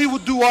us, we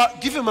would do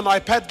give him an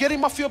iPad, get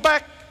him off your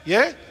back.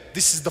 Yeah?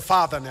 This is the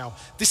father now.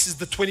 This is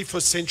the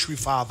 21st century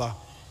father.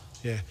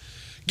 Yeah.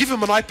 Give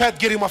him an iPad,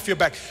 get him off your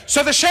back.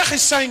 So the sheikh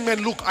is saying,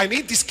 man, look, I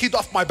need this kid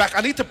off my back.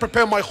 I need to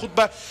prepare my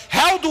khutbah.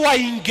 How do I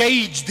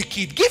engage the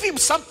kid? Give him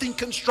something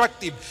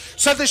constructive.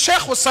 So the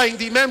sheikh was saying,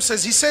 the imam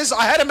says, he says,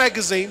 I had a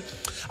magazine.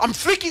 I'm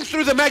flicking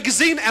through the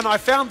magazine and I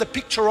found a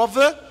picture of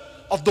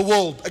the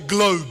world, a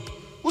globe.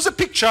 It was a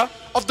picture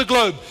of the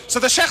globe. So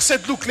the sheikh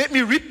said, look, let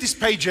me rip this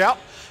page out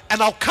and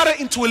I'll cut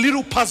it into a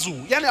little puzzle.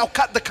 Yani I'll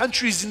cut the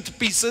countries into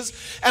pieces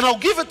and I'll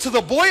give it to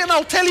the boy and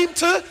I'll tell him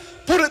to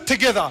put it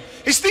together.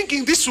 He's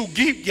thinking this will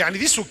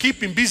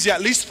keep him busy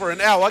at least for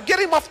an hour. Get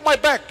him off my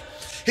back.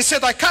 He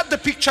said, I cut the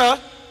picture.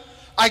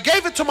 I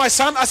gave it to my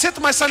son. I said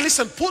to my son,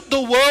 listen, put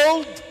the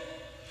world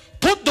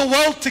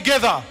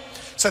together.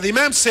 So the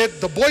imam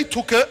said, the boy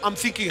took it. I'm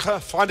thinking,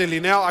 finally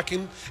now I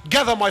can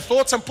gather my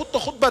thoughts and put the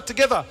khutbah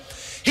together.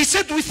 He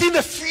said within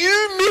a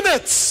few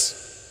minutes,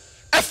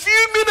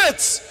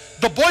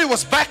 the boy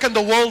was back and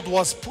the world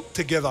was put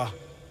together.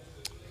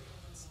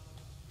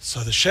 So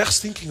the sheikh's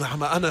thinking,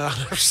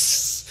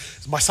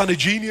 is my son a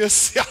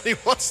genius?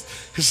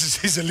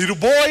 He's a little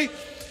boy.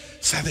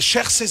 So the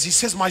sheikh says, he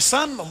says, my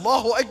son,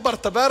 Allahu Akbar,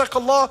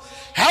 Tabarakallah,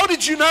 how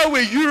did you know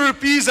where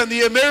Europe is and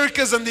the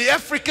Americas and the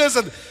Africas?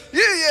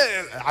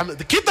 And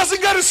the kid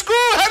doesn't go to school.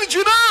 How did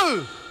you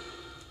know?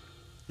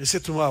 He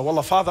said to him,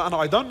 Wallah, father,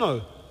 I don't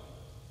know.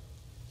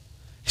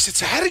 He said,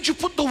 so how did you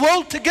put the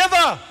world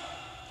together?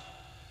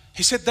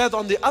 He said, Dad,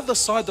 on the other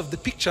side of the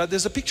picture,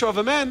 there's a picture of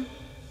a man.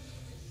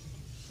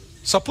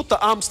 So I put the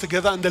arms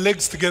together and the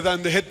legs together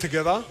and the head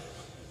together.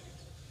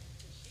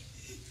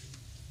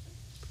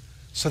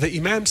 So the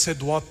imam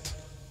said what?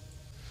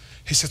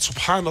 He said,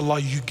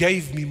 Subhanallah, you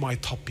gave me my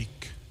topic.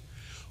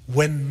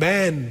 When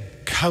man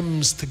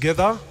comes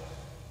together,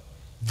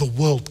 the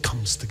world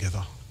comes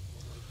together.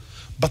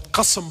 But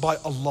qasam by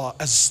Allah,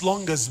 as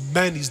long as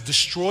man is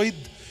destroyed,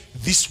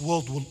 this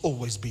world will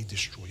always be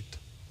destroyed.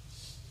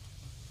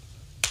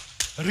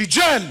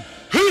 Rijal,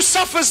 who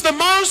suffers the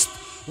most?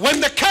 When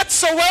the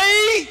cat's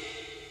away,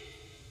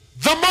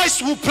 the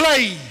mice will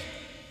play.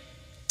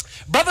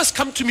 Brothers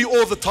come to me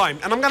all the time,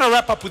 and I'm going to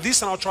wrap up with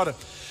this and I'll try to.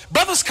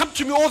 Brothers come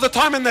to me all the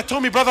time and they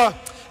tell me, brother,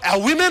 our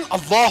women,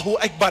 Allahu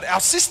Akbar, our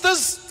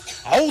sisters,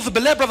 A'udhu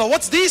Billah, brother,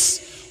 what's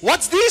this?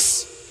 What's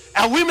this?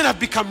 Our women have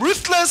become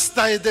ruthless.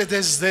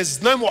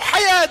 There's no more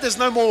haya, there's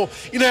no more,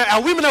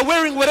 our women are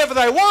wearing whatever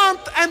they want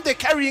and they're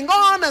carrying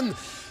on.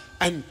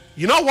 And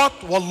you know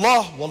what?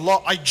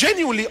 Wallah,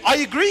 I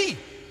agree.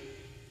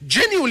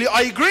 Genuinely,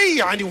 I agree.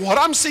 What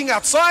I'm seeing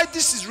outside,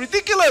 this is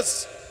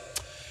ridiculous.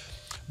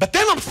 But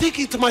then I'm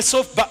thinking to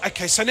myself, but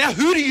okay, so now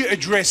who do you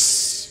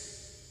address?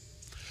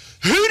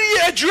 Who do you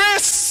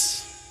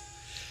address?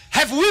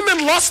 Have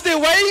women lost their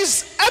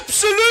ways?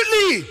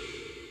 Absolutely.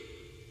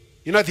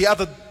 Not the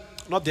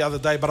other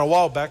day, but a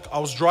while back, I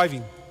was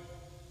driving.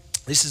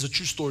 This is a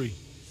true story.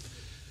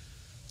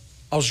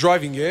 I was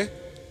driving, yeah?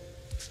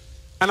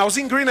 And I was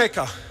in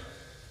Greenacre.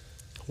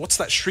 What's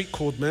that street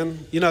called,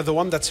 man? The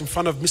one that's in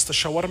front of Mr.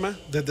 Shawarma?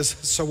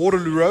 There's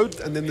Waterloo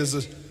Road, and then there's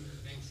a...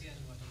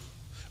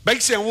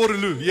 Banksia and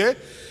Waterloo, yeah?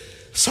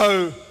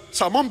 So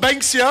I'm on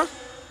Banksia,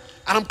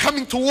 and I'm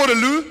coming to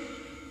Waterloo,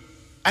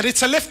 and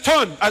it's a left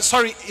turn.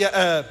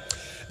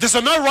 There's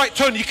a no right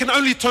turn. You can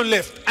only turn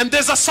left. And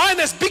there's a sign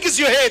as big as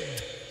your head,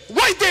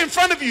 right there in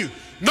front of you.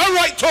 No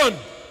right turn.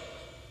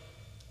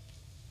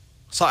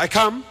 So I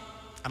come,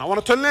 and I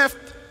want to turn left.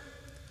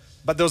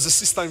 But there was a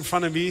sister in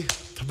front of me.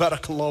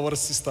 Tabarakallah, what a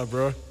sister,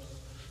 bro.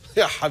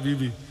 Yeah,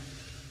 Habibi.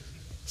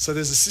 So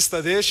there's a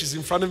sister there. She's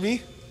in front of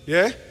me,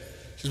 yeah?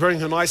 She's wearing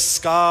her nice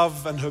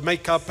scarf and her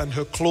makeup and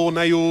her claw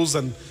nails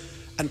and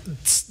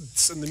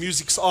the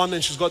music's on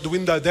and she's got the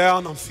window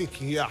down. I'm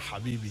thinking, yeah,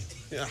 Habibi.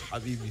 Yeah,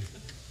 Habibi.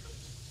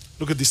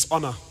 Look at this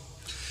honor.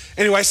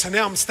 Anyway, so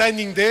now I'm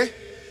standing there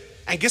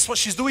and guess what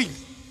she's doing?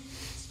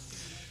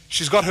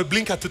 She's got her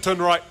blinker to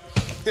turn right.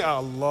 Ya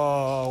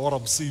Allah, what a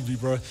musibi,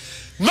 bro.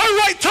 No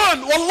right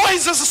turn. Wallahi,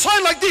 there's a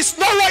sign like this.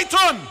 No right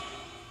turn.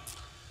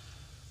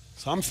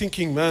 So I'm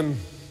thinking, man,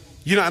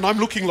 and I'm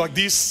looking like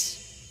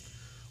this.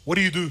 What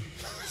do?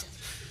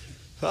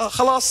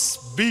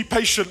 Khalas, be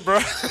patient, bro.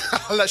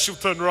 Let she'll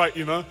turn right,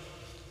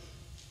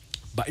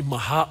 But in my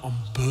heart, I'm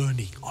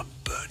burning.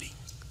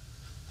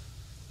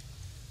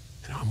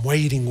 And I'm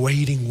waiting,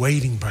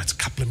 bro. It's a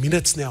couple of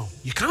minutes now.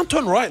 You can't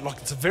turn right. Like,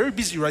 it's a very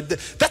busy road.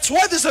 That's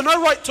why there's a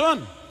no right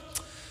turn.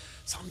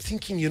 So I'm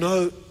thinking, you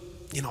know,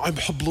 I'm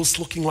hoblos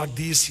looking like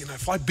this.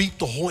 If I beat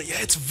the horn,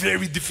 yeah, it's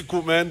very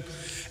difficult, man.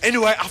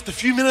 Anyway, after a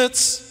few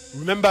minutes,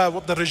 remember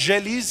what the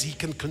Rijal is? He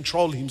can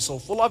control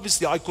himself. Well,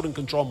 obviously, I couldn't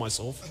control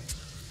myself.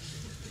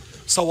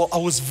 So I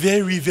was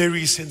very,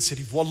 very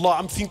sensitive. Wallah,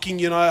 I'm thinking,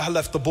 hell,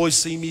 if the boys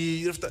see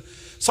me.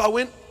 So I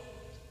went,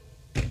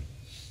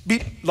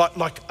 beep, I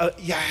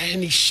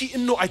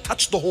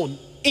touched the horn.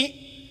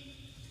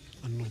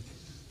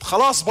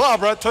 Khalas,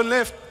 bro, turn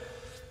left.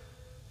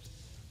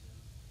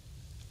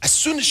 As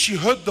soon as she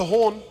heard the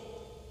horn,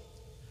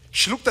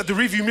 she looked at the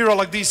rearview mirror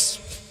like this.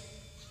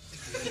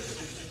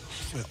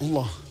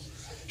 Allah.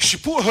 She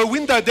put her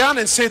window down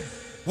and said,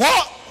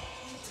 "What?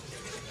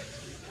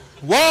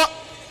 What?"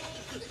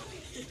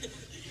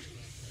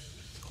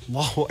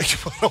 Allahu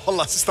Akbar.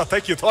 Allah, sister,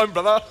 take your time,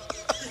 brother.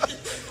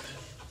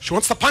 She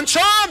wants to punch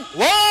on.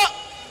 What?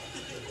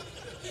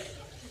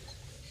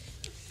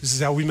 This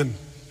is our women.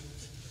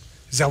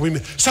 This is our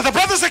women. So the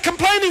brothers are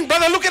complaining,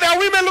 brother, look at our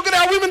women,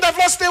 they've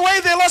lost their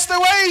way, they lost their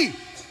way.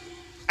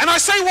 And I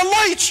say,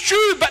 wallah, it's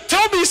true, but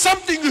tell me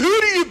something,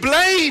 who do you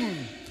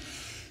blame?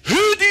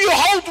 Who do you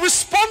hold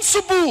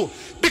responsible?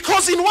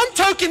 Because in one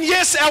token,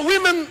 yes, our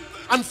women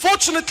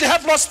unfortunately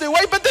have lost their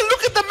way, but then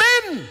look at the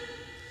men.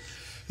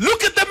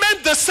 Look at the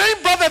men, the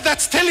same brother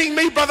that's telling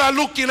me, brother,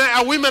 look,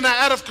 our women are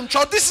out of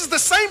control. This is the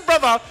same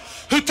brother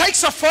who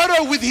takes a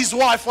photo with his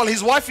wife while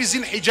his wife is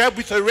in hijab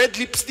with her red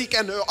lipstick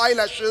and her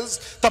eyelashes,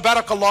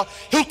 tabarakallah.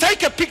 He'll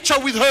take a picture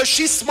with her,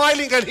 she's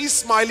smiling and he's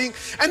smiling,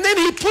 and then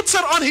he puts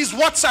it on his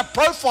WhatsApp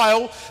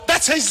profile.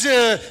 That's his,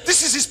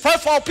 this is his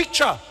profile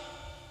picture.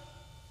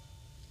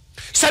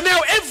 So now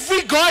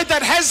every guy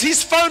that has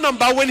his phone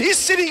number, when he's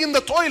sitting in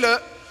the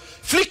toilet,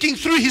 flicking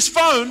through his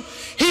phone,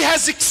 he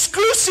has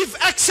exclusive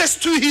access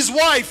to his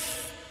wife.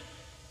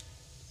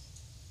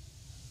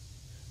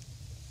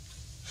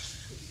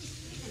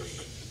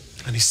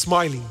 And he's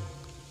smiling.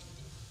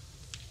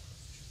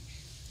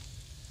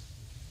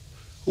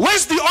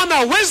 Where's the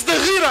honor? Where's the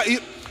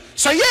ghira?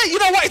 So yeah, you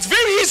know what? It's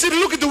very easy to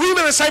look at the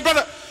women and say,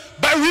 brother,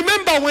 but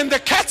remember, when the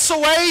cat's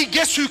away,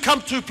 guess who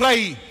come to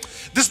play?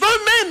 There's no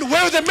men.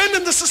 Where are the men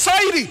in the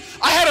society?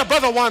 I had a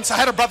brother once.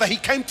 He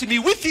came to me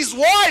with his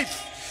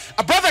wife.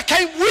 A brother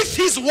came with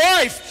his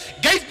wife,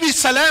 gave me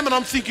salam, and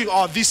I'm thinking,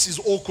 oh, this is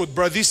awkward,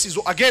 bro. This is,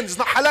 again, it's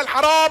not halal,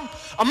 haram.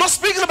 I'm not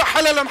speaking about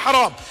halal and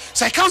haram.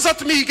 So he comes up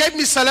to me, he gave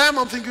me salam.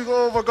 I'm thinking,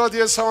 oh my God,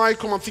 yes, assalamu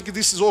alaikum. I'm thinking,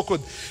 this is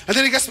awkward. And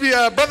then he gets me,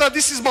 brother,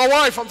 this is my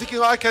wife. I'm thinking,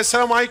 okay,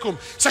 assalamu alaikum.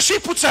 So she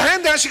puts her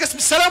hand down, she gets me,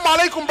 assalamu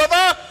alaikum,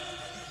 brother.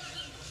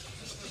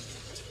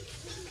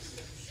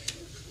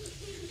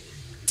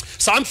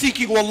 So I'm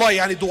thinking,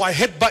 wallahi, do I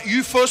headbutt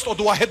you first, or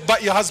do I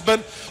headbutt your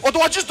husband? Or do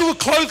I just do a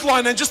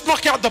clothesline and just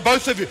knock out the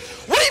both of you?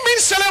 What do you mean,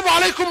 salamu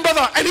alaikum,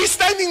 brother? And he's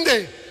standing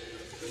there.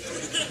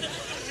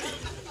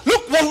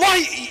 Look,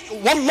 wallahi,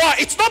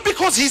 it's not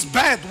because he's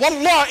bad.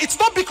 Wallah, it's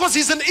not because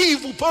he's an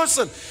evil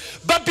person.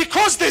 But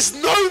because there's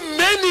no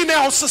men in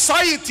our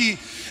society,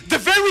 the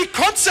very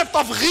concept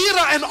of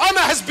ghira and honor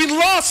has been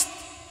lost.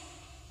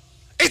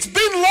 It's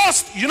been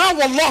lost. You know,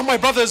 wallah, my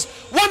brothers,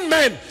 one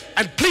man,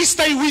 and please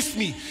stay with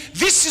me.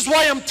 This is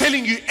why I'm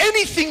telling you,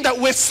 anything that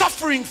we're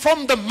suffering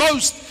from the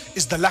most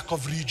is the lack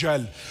of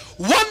rijal.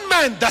 One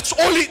man, that's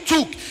all it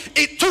took.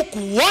 It took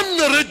one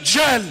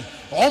rijal,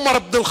 Umar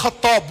ibn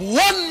al-Khattab,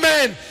 one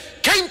man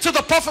came to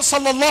the Prophet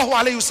sallallahu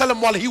alaihi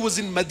wasallam while he was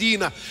in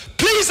Medina.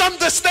 Please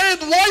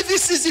understand why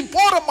this is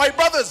important, my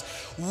brothers.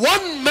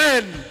 One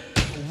man,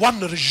 one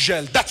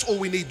rijal, that's all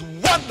we need.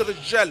 One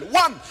rijal,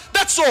 one,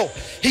 that's all.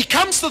 He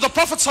comes to the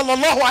Prophet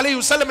sallallahu alaihi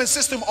wasallam and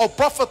says to him, "O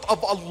Prophet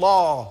of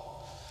Allah,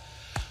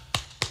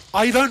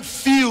 I don't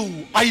feel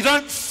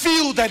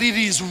that it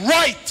is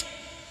right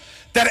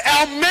that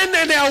our men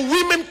and our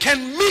women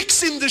can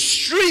mix in the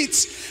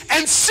streets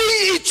and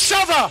see each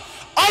other.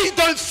 I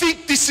don't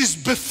think this is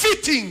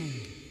befitting."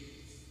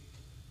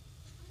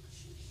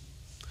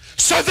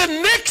 So the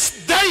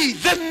next day,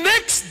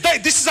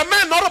 this is a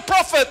man, not a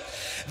prophet.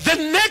 The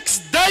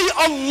next day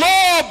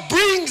Allah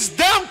brings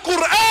down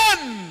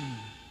Quran,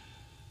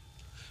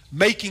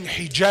 making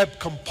hijab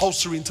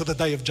compulsory into the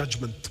day of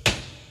judgment.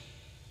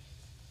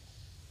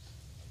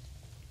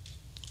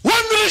 One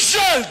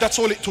rijal, that's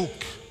all it took.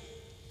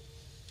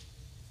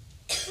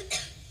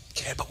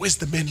 Yeah, but where's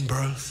the men,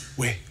 bro?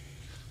 Where?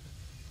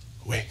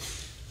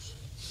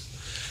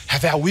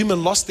 Have our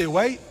women lost their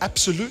way?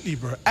 Absolutely,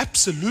 bro,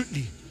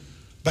 absolutely.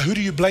 But who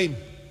do you blame?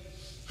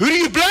 Who do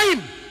you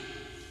blame?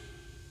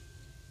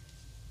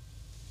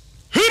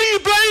 Who do you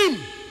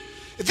blame?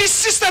 This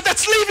sister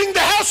that's leaving the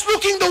house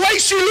looking the way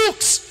she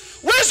looks.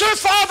 Where's her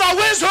father?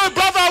 Where's her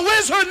brother?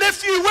 Where's her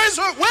nephew?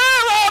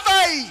 Where are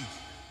they?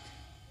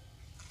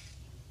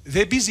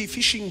 They're busy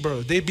fishing,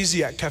 bro. They're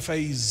busy at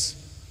cafes.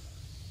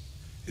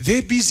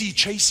 They're busy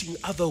chasing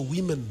other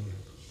women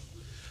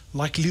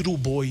like little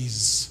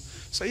boys.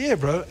 So yeah,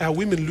 bro, our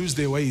women lose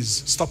their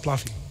ways. Stop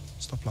laughing.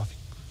 Stop laughing.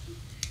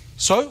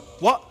 So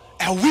what?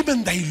 Our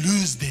women, they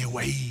lose their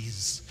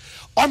ways.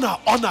 Honor,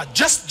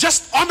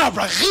 just honor,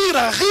 bro.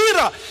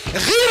 Ghira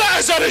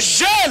as a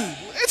rijal.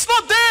 It's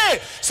not there.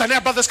 So now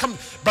brothers come,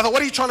 brother,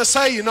 what are you trying to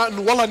say? You know,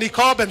 wallah,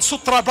 niqab and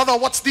sutra, brother,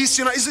 what's this?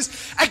 You know, is this,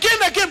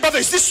 again, brother,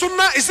 is this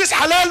sunnah? Is this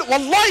halal?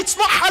 Wallah, it's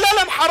not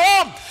halal and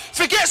haram.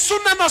 Forget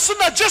sunnah and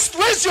sunnah. Just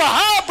where's your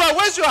heart, bro?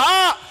 Where's your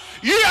heart?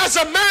 You as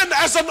a man,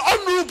 as an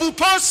honorable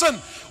person,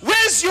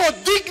 where's your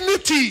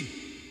dignity?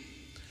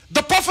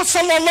 The Prophet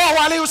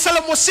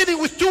ﷺ was sitting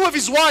with two of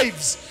his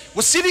wives.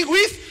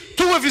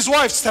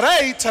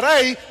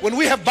 Today, when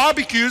we have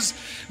barbecues,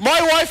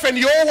 my wife and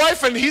your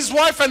wife and his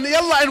wife and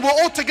yalla, and we're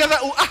all together.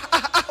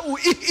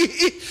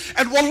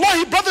 And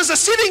wallahi, brothers are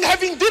sitting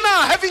having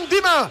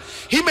dinner.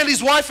 Him and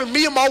his wife and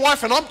me and my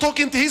wife, and I'm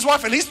talking to his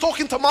wife and he's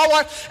talking to my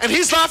wife, and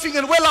he's laughing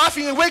and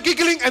we're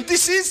giggling, and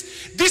this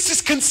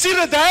is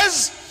considered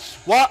as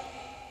what?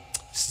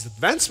 This is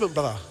advancement,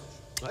 brother.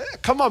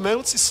 Come on, man,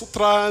 what's this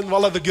sutra and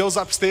wallah, the girls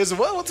upstairs?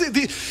 What's it?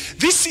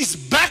 This is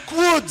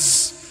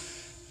backwards.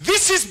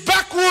 This is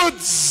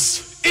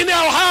backwards in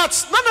our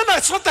hearts. No,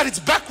 it's not that it's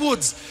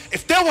backwards.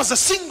 If there was a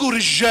single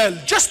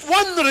rijal, just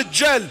one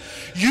rijal,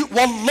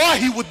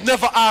 wallahi would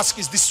never ask,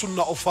 is this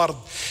sunnah or fard?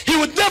 He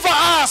would never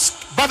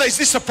ask, brother, is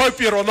this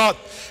appropriate or not?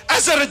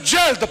 As a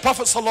rijal, the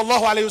Prophet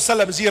sallallahu alayhi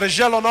wasallam, is he a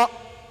rijal or not?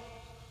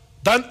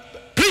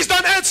 Please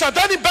don't answer,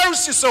 don't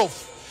embarrass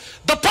yourself.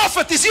 The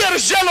Prophet, is he a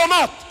rijal or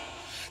not?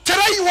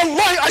 Today,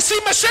 wallahi, I see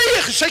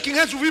mashayikh shaking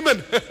hands with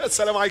women.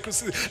 Assalamu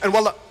alaikum. And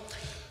wallah,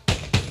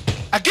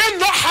 again,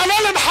 not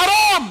halal and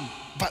haram.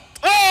 But,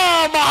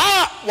 my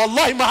heart,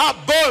 wallahi, my heart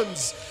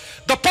burns.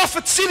 The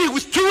Prophet sitting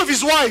with two of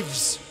his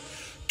wives.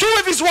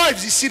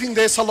 He's sitting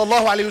there,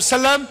 sallallahu alayhi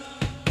wasallam.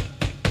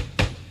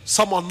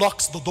 Someone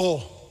knocks the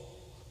door.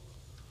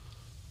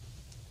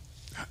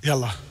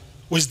 Yalla,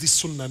 where's this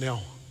sunnah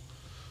now?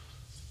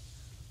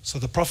 So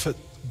the Prophet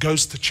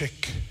goes to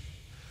check.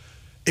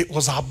 It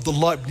was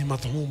Abdullah ibn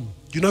Mad'um.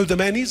 You know who the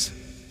man is?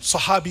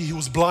 Sahabi, he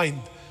was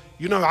blind.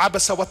 You know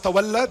Abasa wa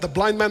Tawalla, the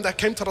blind man that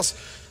came to us.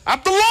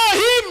 Abdullah,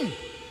 him!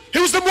 He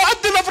was the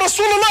mu'addin of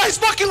Rasulullah.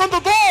 He's knocking on the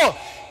door.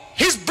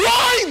 He's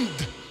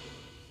blind.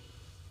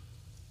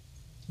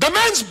 The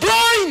man's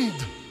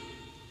blind.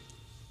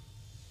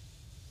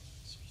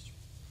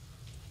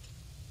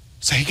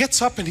 So he gets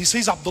up and he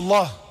sees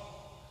Abdullah.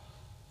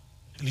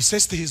 And he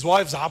says to his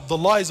wives,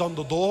 Abdullah is on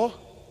the door.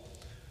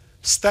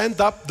 Stand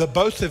up, the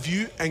both of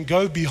you, and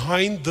go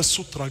behind the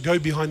sutra, go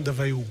behind the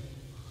veil.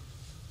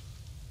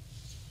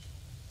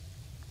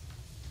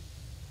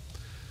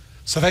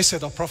 So they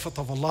said, O Prophet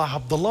of Allah,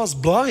 Abdullah's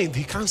blind,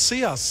 he can't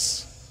see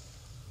us.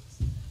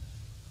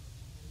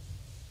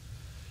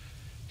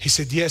 He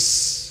said,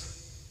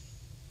 yes,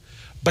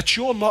 but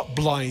you're not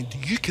blind,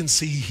 you can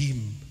see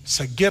him.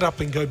 So get up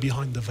and go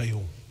behind the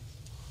veil.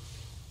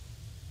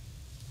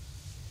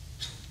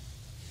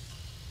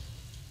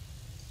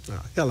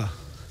 Yalla.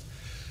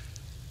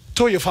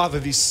 Tell your father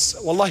this.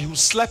 Wallah, he'll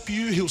slap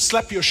you, he'll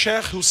slap your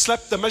sheikh, he'll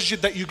slap the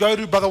masjid that you go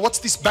to. Brother, what's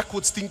this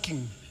backwards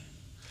thinking?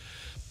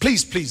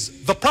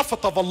 Please, the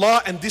Prophet of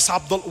Allah and this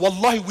Abdullah,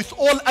 wallahi, with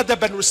all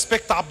adab and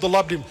respect to Abdullah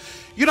ibn,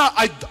 you know,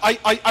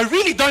 I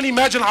really don't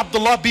imagine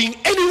Abdullah being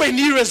anywhere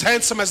near as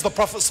handsome as the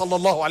Prophet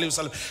sallallahu alaihi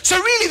wasallam. So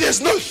really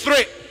there's no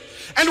threat.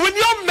 And when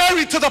you're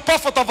married to the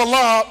Prophet of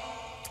Allah,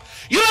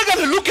 you're not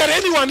going to look at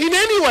anyone in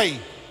any way.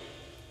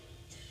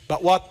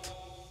 But what?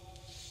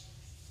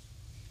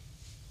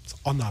 It's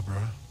honor,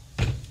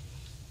 bro.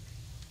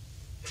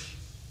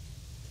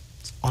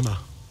 It's honor.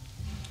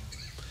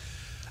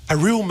 A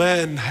real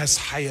man has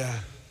haya.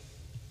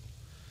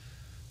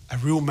 A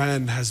real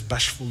man has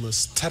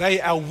bashfulness.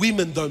 Today our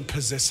women don't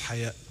possess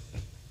haya.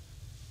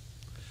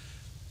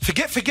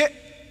 Forget.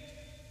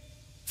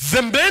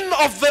 The men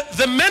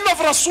of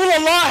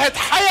Rasulullah had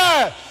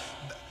haya.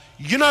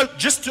 You know,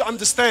 just to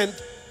understand,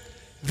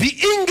 the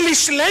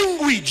English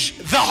language,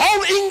 the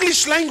whole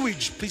English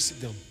language, please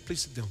sit down.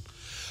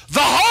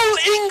 The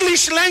whole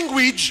English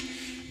language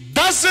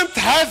doesn't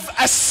have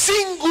a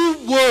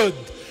single word,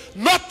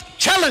 not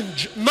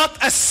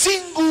a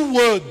single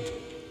word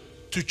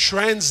to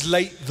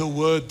translate the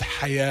word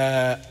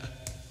haya.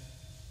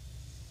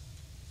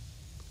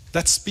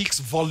 That speaks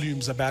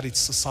volumes about its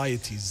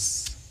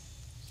societies.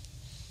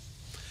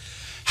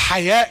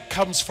 Haya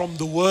comes from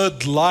the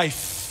word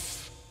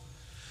life.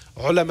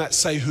 Ulama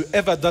say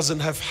whoever doesn't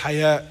have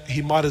haya,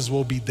 he might as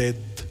well be dead.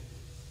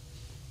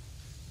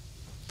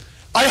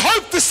 I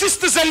hope the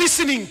sisters are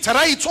listening.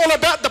 Today it's all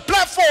about the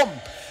platform.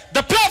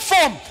 The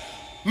platform.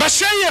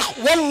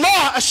 Mashayikh,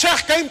 wallah, a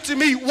shaykh came to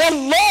me.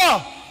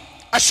 Wallah,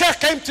 a shaykh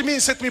came to me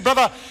and said to me,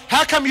 brother,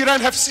 how come you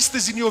don't have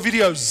sisters in your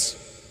videos?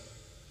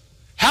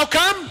 How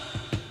come?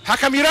 How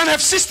come you don't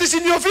have sisters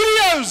in your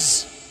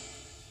videos?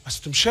 I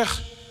said to him, Shaykh,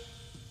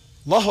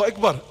 Allahu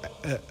Akbar,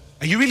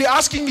 are you really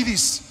asking me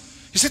this?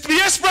 He said to me,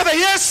 yes, brother,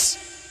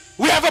 yes.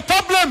 We have a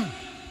problem.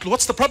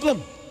 What's the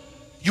problem?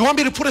 You want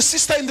me to put a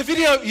sister in the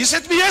video? He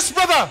said to me, yes,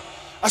 brother.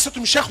 I said to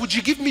him, Shaykh, would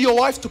you give me your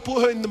wife to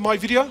put her in my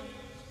video?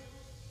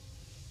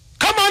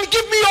 Come on,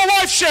 give me your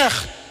wife, Shaykh.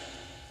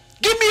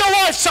 Give me your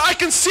wife so I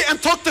can sit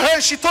and talk to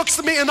her. She talks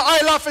to me and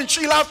I laugh and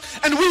she laughs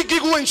and we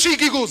giggle and she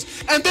giggles.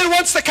 And then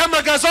once the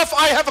camera goes off,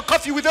 I have a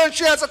coffee with her and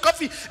she has a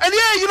coffee. And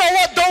yeah, you know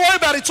what? Don't worry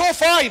about it. It's all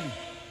fine.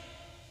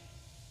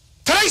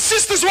 Today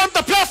sisters want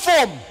the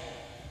platform.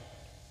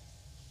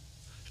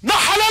 Not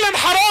halal and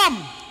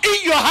haram.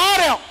 Eat your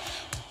heart out.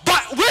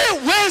 But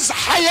where's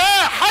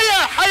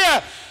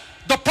haya?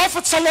 The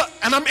Prophet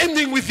and I'm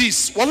ending with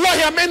this.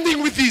 Wallahi, I'm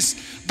ending with this.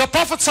 The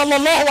Prophet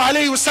sallallahu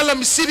alayhi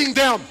wasallam is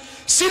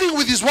sitting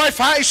with his wife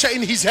Aisha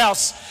in his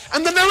house.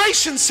 And the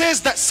narration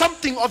says that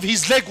something of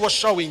his leg was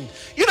showing.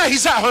 You know,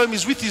 he's at home,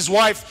 he's with his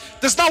wife.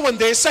 There's no one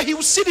there. So he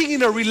was sitting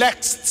in a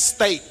relaxed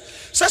state.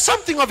 So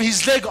something of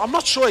his leg, I'm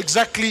not sure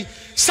exactly,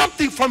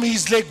 something from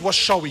his leg was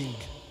showing.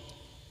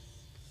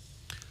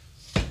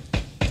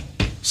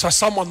 So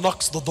someone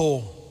knocks the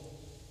door.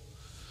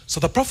 So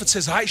the Prophet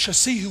says, Aisha,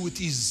 see who it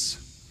is.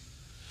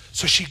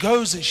 So she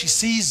goes and she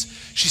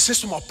says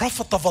to my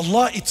Prophet of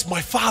Allah, it's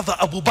my father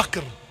Abu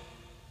Bakr.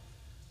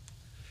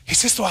 He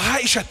says to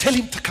Aisha, tell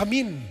him to come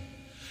in.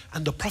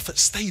 And the Prophet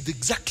stayed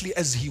exactly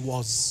as he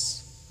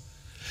was.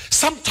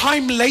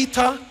 Sometime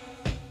later,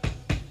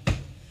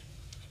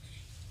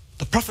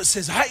 the Prophet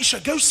says,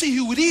 Aisha, go see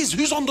who it is,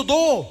 who's on the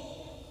door.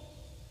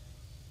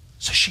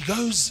 So she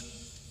goes,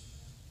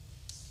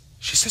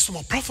 she says to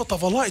my Prophet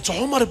of Allah, it's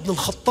Umar ibn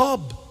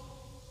al-Khattab.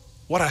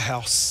 What a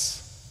house.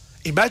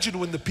 Imagine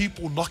when the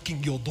people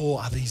knocking your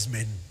door are these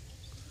men.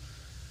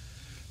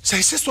 So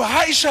he says to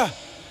Aisha,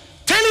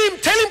 tell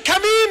him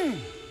come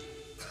in.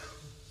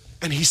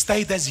 And he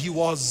stayed as he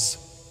was.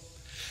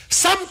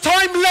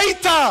 Sometime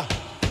later,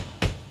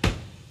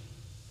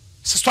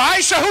 he says to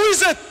Aisha, who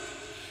is it?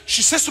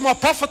 She says to my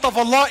Prophet of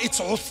Allah,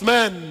 it's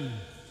Uthman.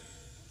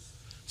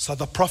 So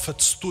the Prophet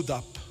stood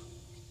up.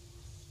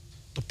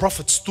 The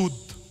Prophet stood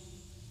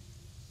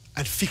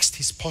and fixed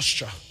his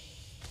posture,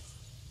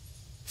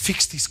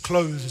 fixed his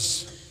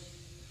clothes,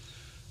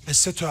 and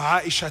said to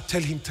Aisha,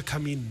 tell him to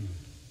come in.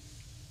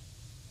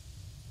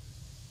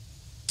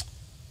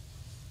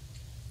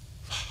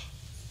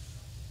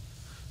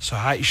 So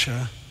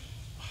Aisha,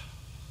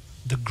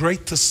 the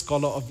greatest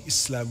scholar of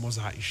Islam was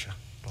Aisha.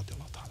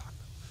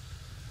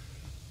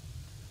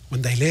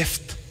 When they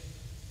left,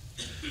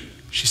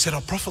 she said,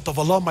 oh Prophet of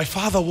Allah, my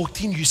father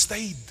walked in, you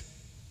stayed.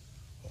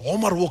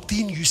 Umar walked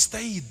in, you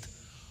stayed.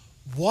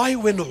 Why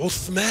when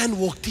Uthman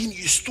walked in,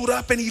 you stood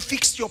up and he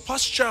fixed your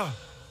posture?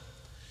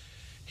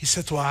 He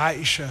said to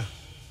Aisha,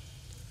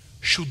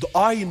 should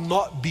I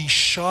not be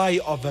shy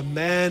of a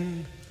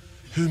man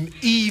whom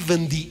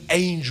even the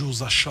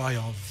angels are shy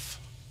of?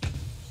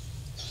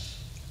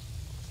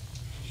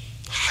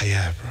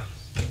 Haya, bro.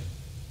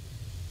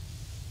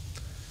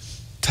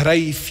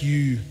 Today, if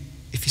you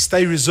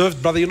stay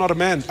reserved, brother, you're not a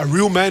man. A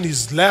real man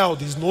is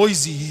loud, he's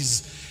noisy,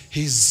 he's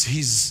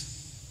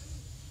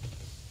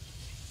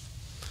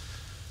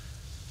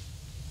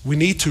we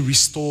need to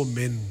restore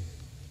men.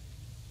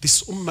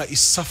 This ummah is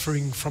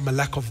suffering from a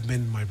lack of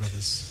men, my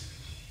brothers.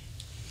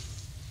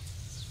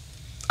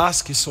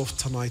 Ask yourself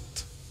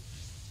tonight,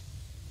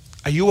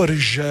 are you a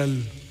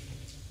rijal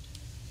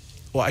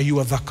or are you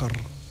a dhakar?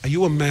 Are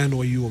you a man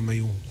or are you a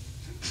mayun?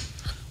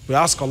 We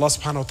ask Allah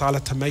subhanahu wa ta'ala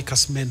to make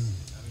us men.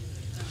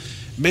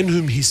 Men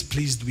whom He's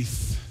pleased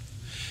with.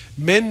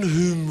 Men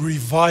whom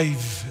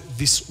revive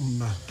this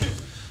ummah.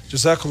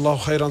 جزاك الله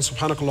خيرا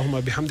سبحانك اللهم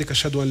بحمدك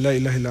أشهد أن لا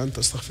إله إلا أنت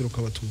أستغفرك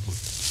وأتوب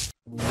إليك.